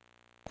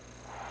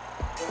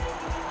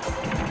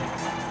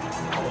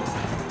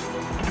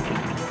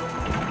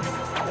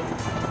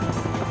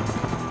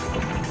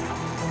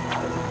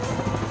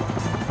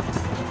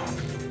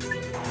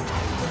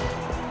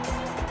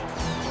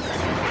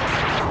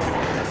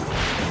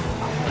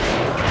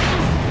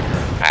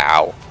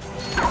 Ow.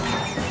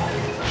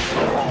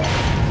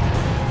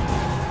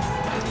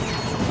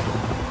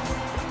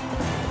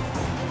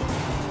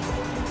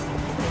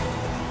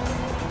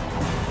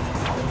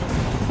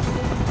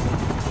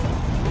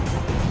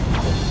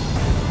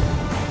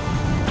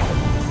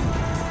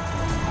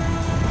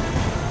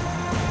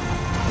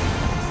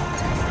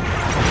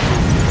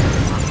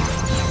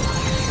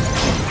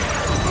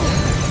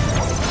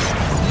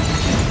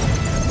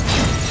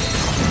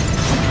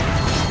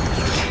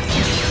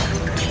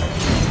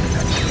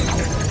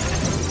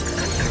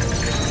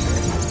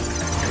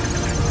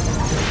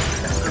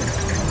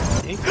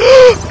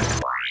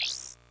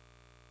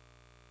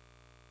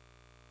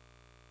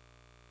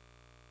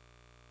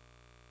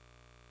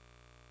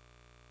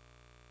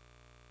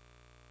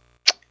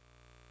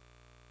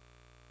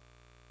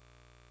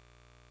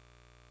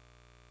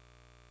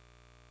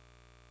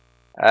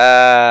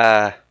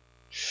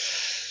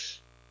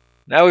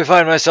 Now we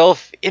find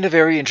myself in a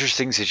very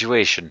interesting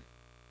situation.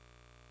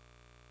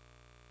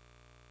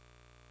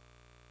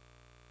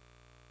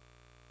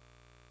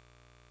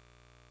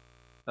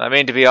 I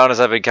mean, to be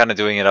honest, I've been kind of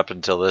doing it up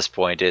until this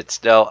point.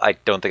 It's no, I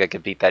don't think I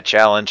can beat that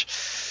challenge.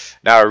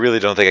 Now I really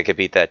don't think I can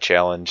beat that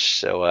challenge.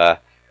 So,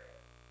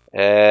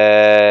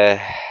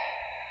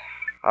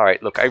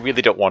 alright, look, I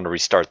really don't want to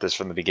restart this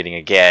from the beginning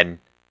again.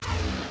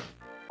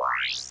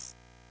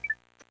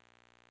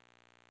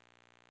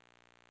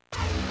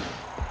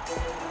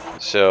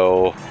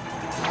 So,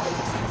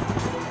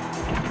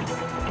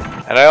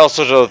 and I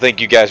also don't think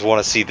you guys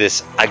want to see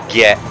this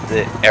again,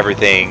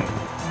 everything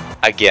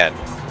again,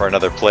 for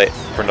another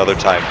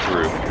time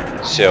through.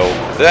 So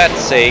for that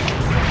sake,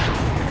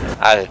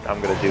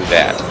 I'm gonna do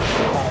that.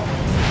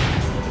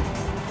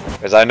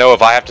 Because I know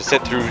if I have to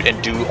sit through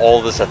and do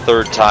all this a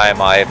third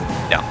time, I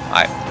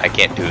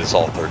can't do this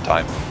all a third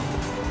time.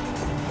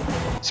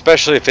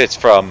 Especially if it's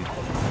from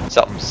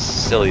something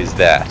silly as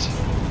that.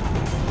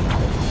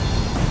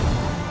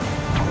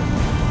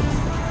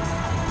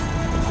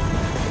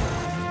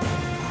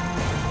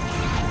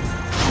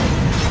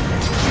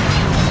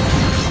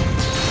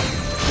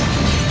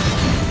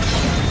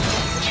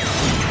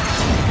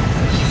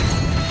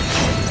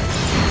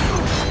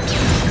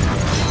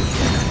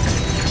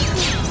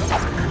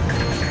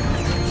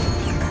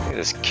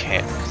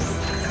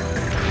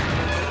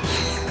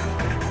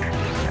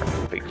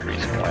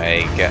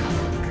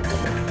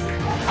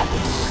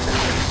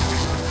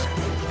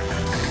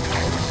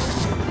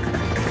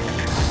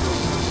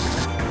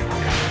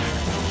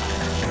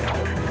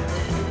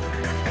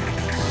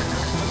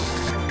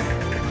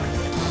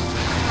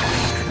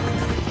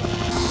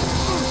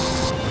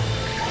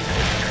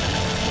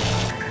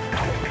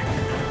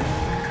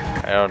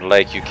 I don't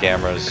like you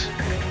cameras.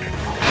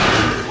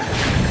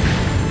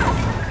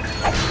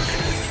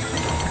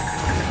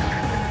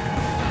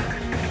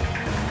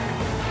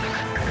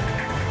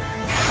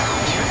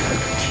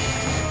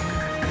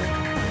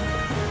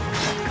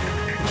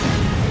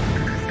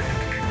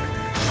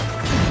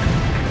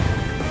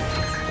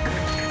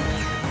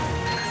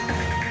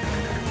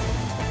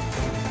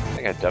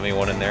 I got a dummy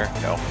one in there?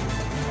 No.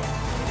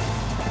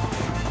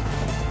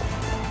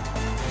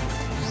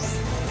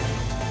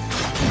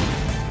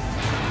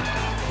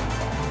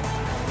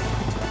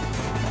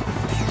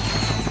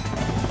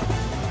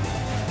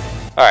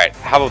 Alright,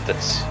 how about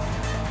this?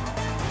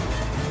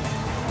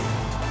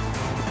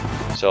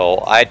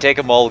 So, I take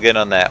a mulligan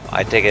on that.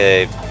 I take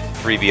a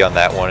freebie on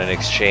that one. In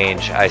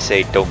exchange, I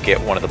say don't get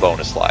one of the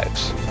bonus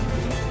lives.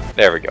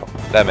 There we go.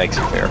 That makes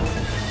it fair.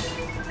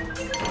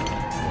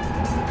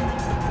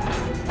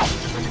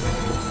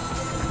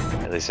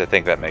 At least I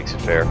think that makes it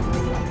fair.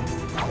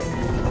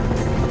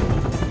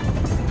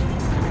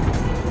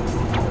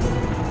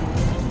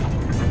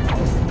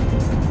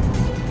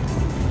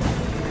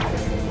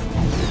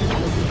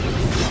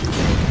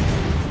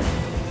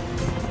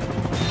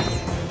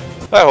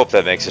 I hope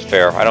that makes it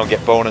fair. I don't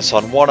get bonus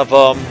on one of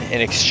them in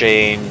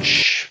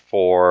exchange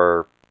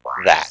for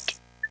that.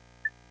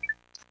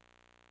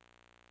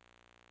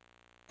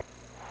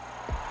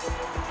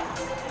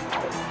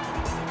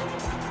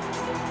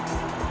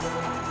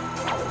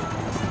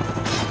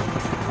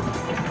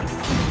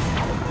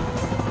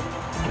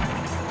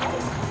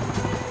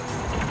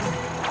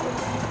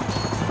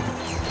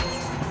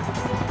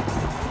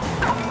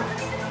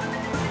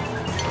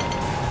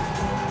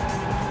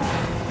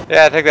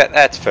 Yeah, I think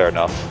that's fair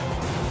enough.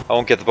 I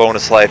won't get the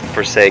bonus life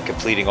per se,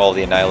 completing all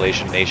the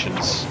Annihilation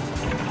Nations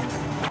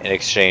in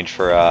exchange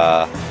for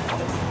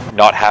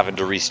not having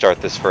to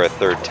restart this for a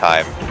third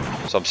time.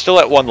 So I'm still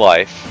at 1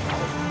 life.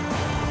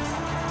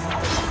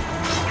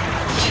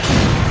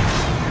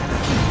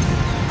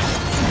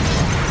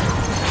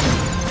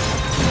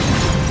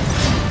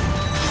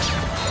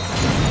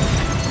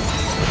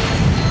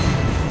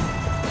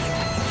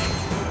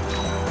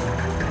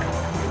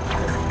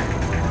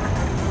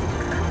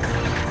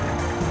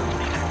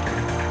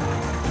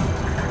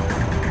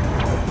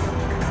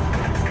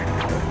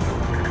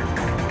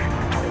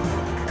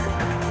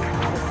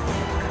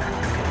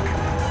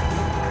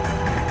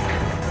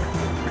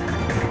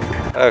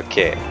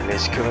 Okay,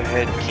 let's go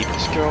ahead and keep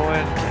this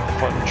going, keep the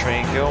fun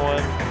train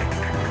going.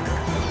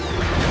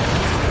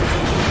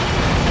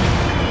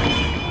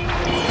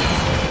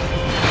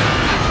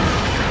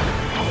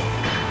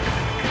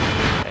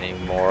 Any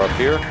more up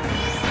here?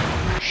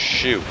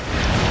 Shoot.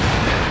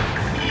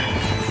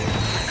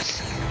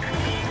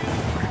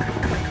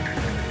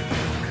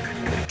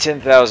 At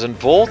 10,000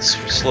 volts,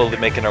 we're slowly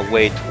making our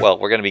way to, well,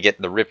 we're going to be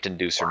getting the Rift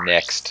Inducer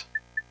next.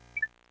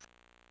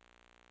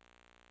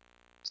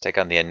 Take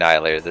on the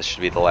Annihilator. This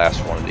should be the last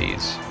one of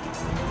these.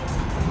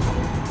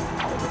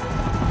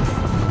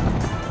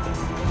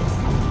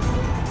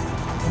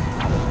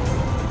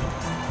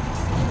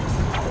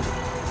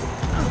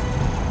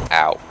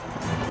 Ow.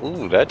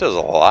 Ooh, that does a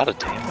lot of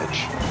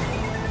damage.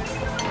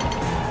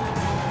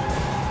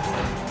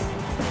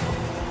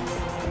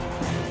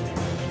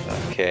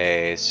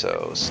 Okay,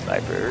 so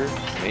sniper,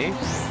 me.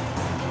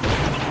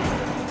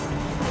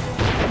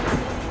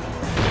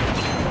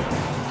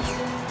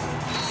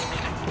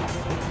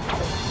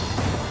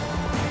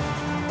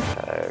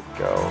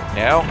 Go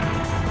now.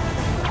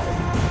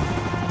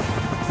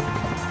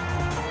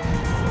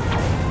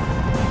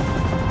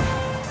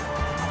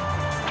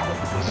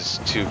 This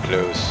is too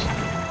close.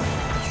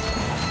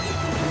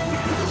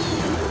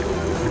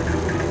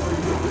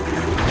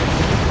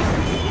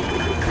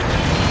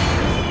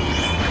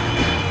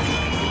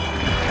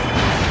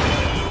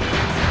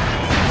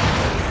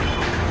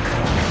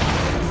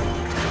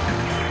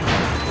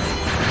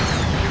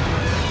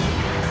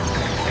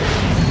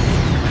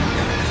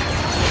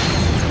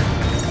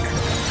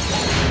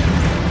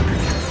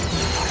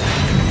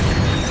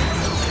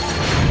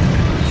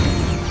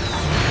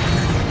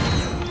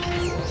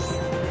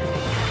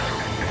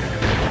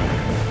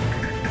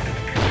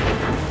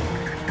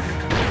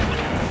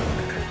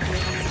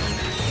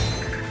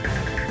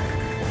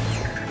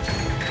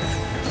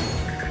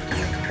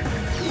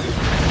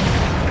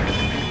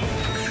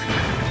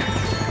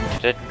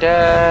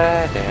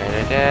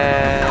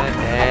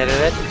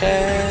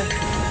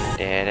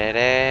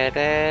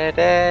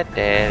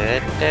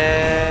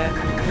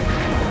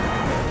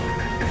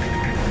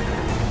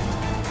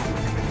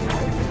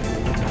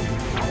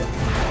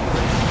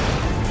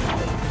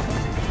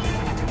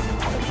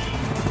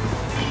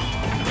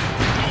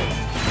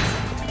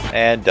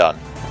 And done.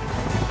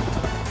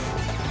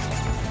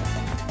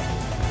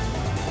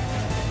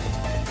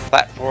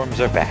 Platforms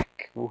are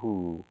back.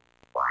 Woohoo.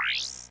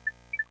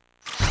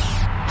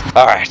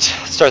 Alright,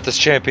 start this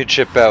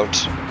championship bout.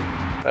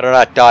 Better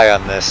not die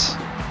on this.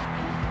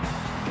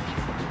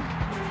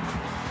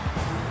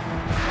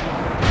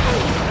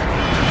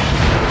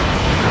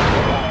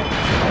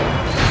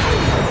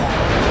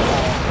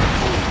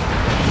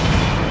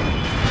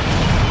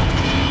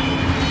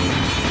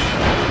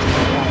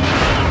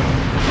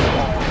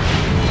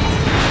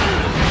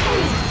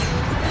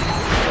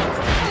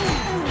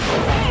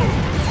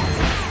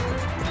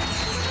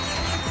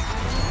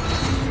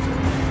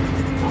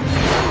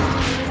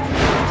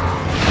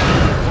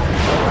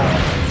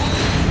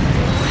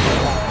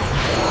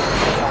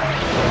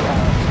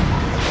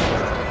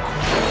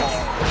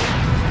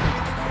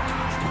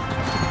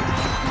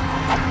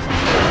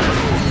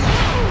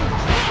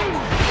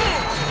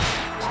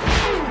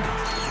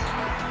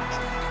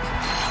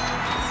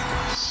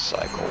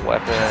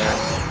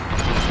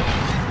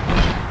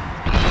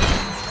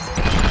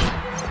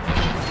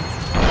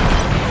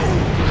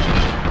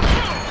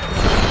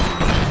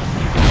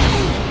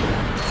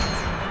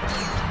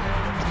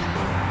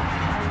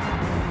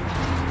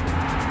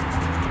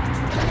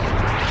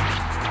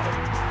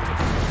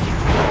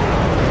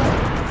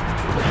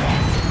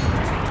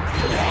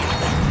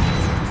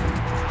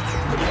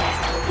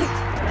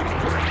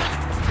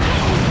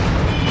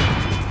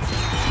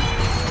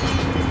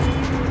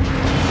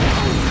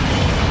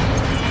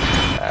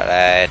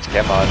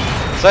 Come on.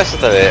 It's nice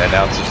that the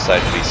announcer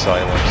decided to be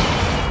silent.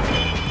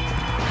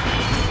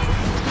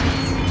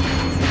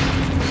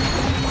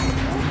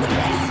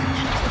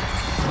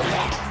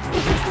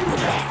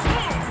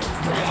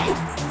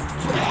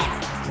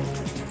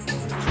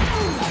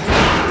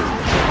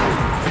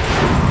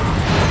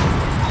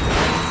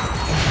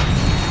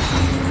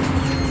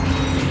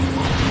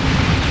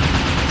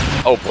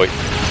 Oh boy.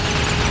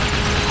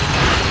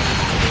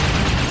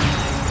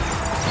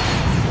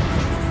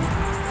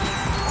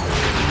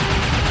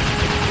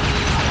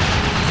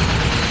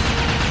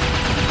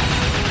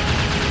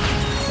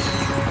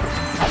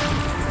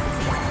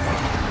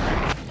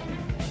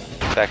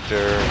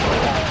 Vector.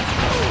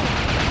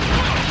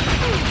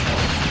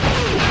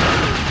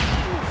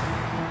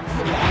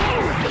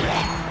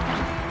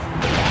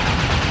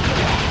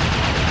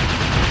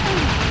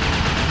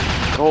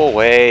 Go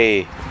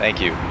away.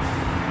 Thank you.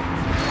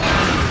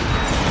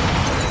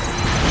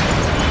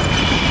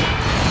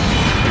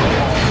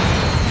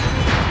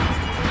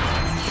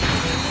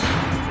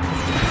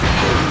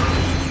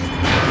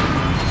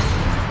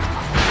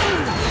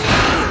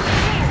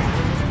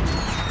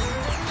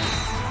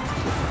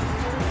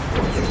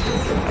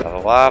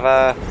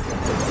 Lava.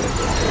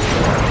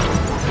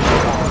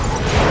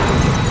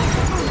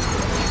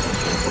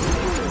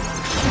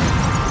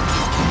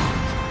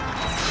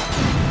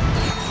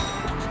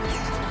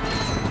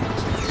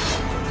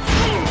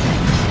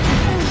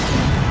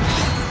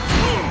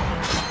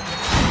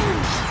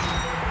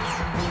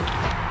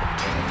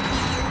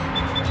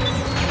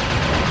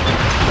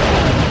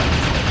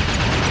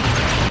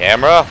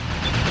 Camera.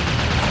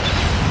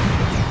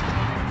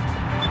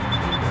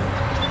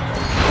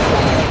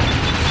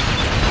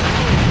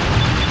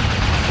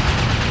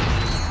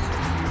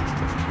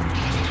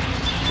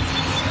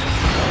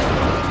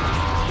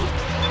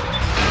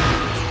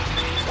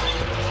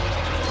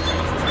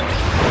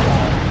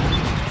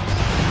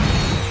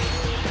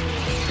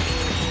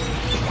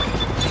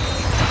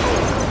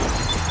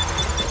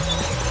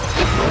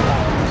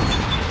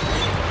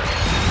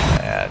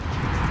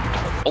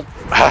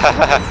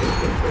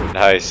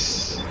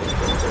 Nice.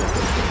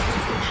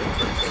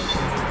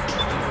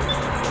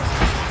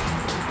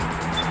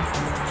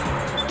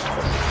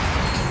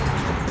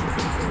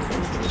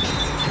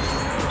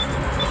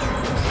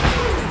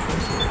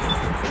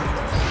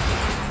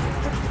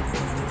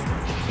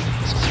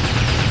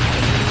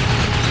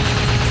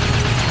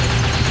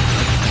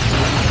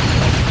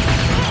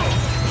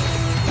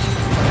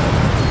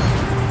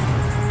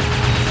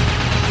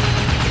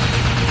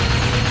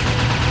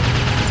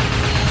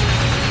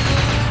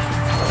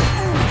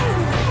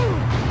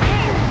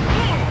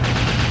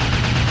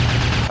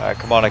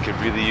 Come on, I could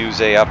really use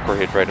a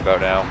upgrade right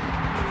about now.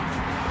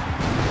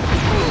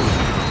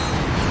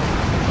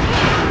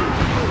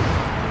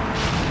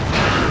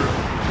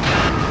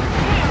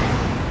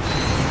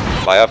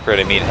 By upgrade,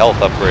 I mean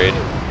health upgrade.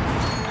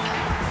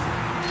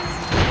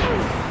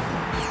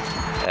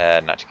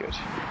 Not good.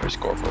 Where's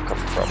Gorbo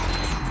coming from?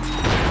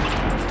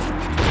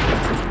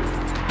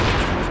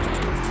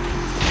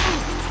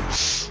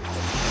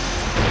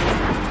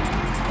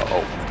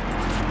 Uh-oh.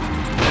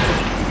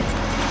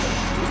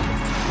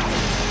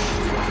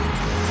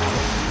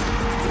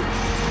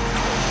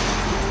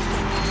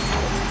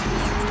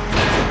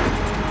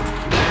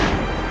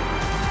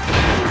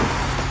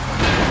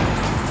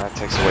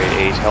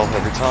 8 health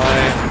every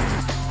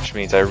time, which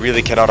means I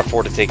really cannot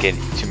afford to take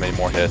too many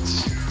more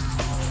hits.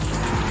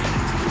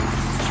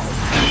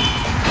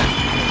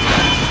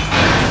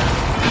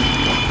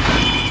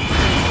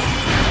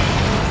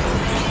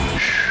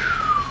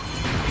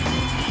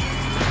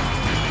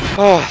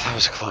 Oh, that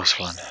was a close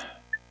one.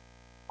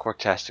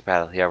 Quartastic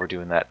battle. Yeah, we're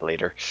doing that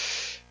later.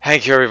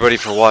 Thank you everybody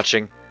for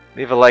watching.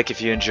 Leave a like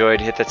if you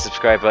enjoyed. Hit that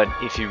subscribe button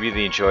if you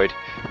really enjoyed.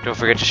 Don't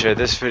forget to share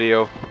this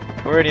video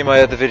or any of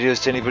my other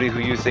videos to anybody who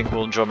you think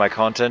will enjoy my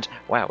content.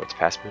 Wow, it's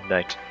past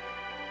midnight.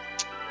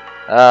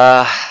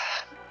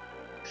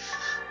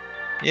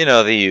 You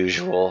know, the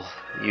usual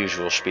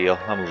spiel.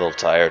 I'm a little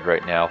tired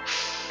right now.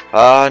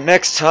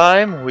 Next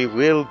time we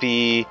will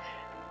be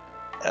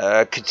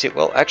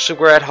well, actually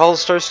we're at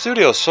Hollistar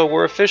Studios, so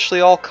we're officially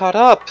all caught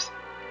up.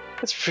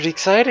 That's pretty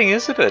exciting,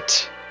 isn't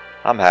it?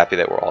 I'm happy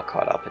that we're all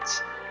caught up.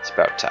 It's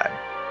about time.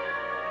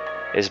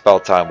 It's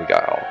about time we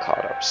got all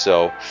caught up.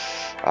 So,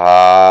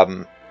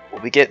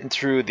 we'll be getting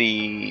through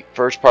the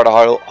first part of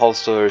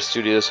Hollistar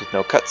Studios with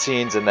no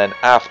cutscenes, and then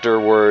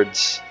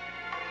afterwards,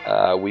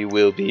 we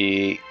will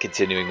be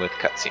continuing with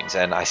cutscenes.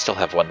 And I still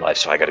have 1 life,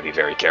 so I got to be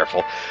very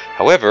careful.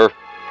 However,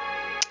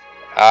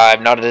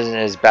 I'm not in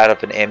as bad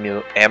of an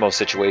ammo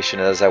situation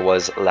as I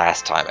was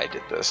last time I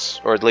did this,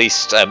 or at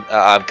least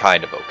I'm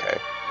kind of okay.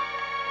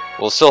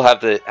 We'll still have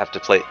to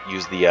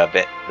use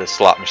the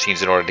slot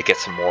machines in order to get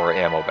some more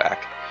ammo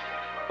back.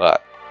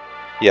 But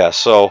yeah,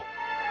 so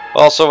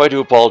also I do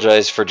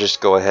apologize for just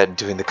go ahead and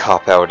doing the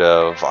cop out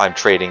of I'm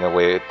trading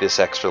away this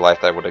extra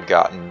life that I would have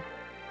gotten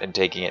and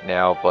taking it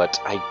now. But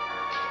I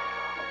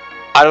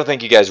don't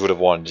think you guys would have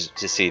wanted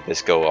to see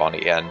this go on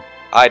again.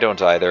 I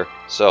don't either,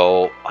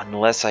 so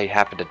unless I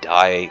happen to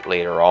die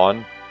later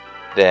on,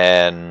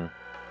 then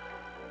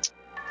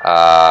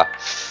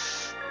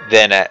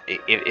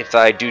if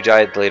I do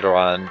die later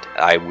on,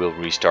 I will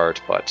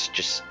restart. But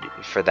just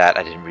for that,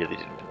 I really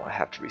didn't want to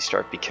have to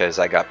restart because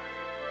I got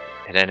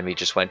an enemy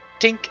just went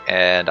tink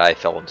and I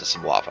fell into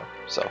some lava.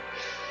 So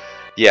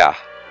yeah,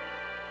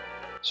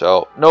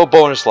 so no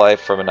bonus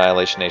life from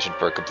Annihilation Nation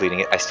for completing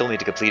it. I still need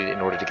to complete it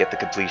in order to get the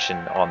completion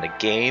on the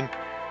game,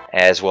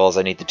 as well as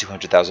I need the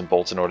 200,000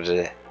 bolts in order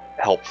to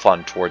help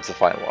fund towards the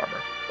final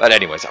armor. But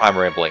anyways, I'm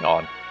rambling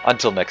on.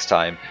 Until next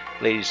time,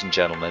 ladies and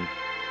gentlemen,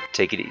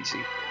 take it easy.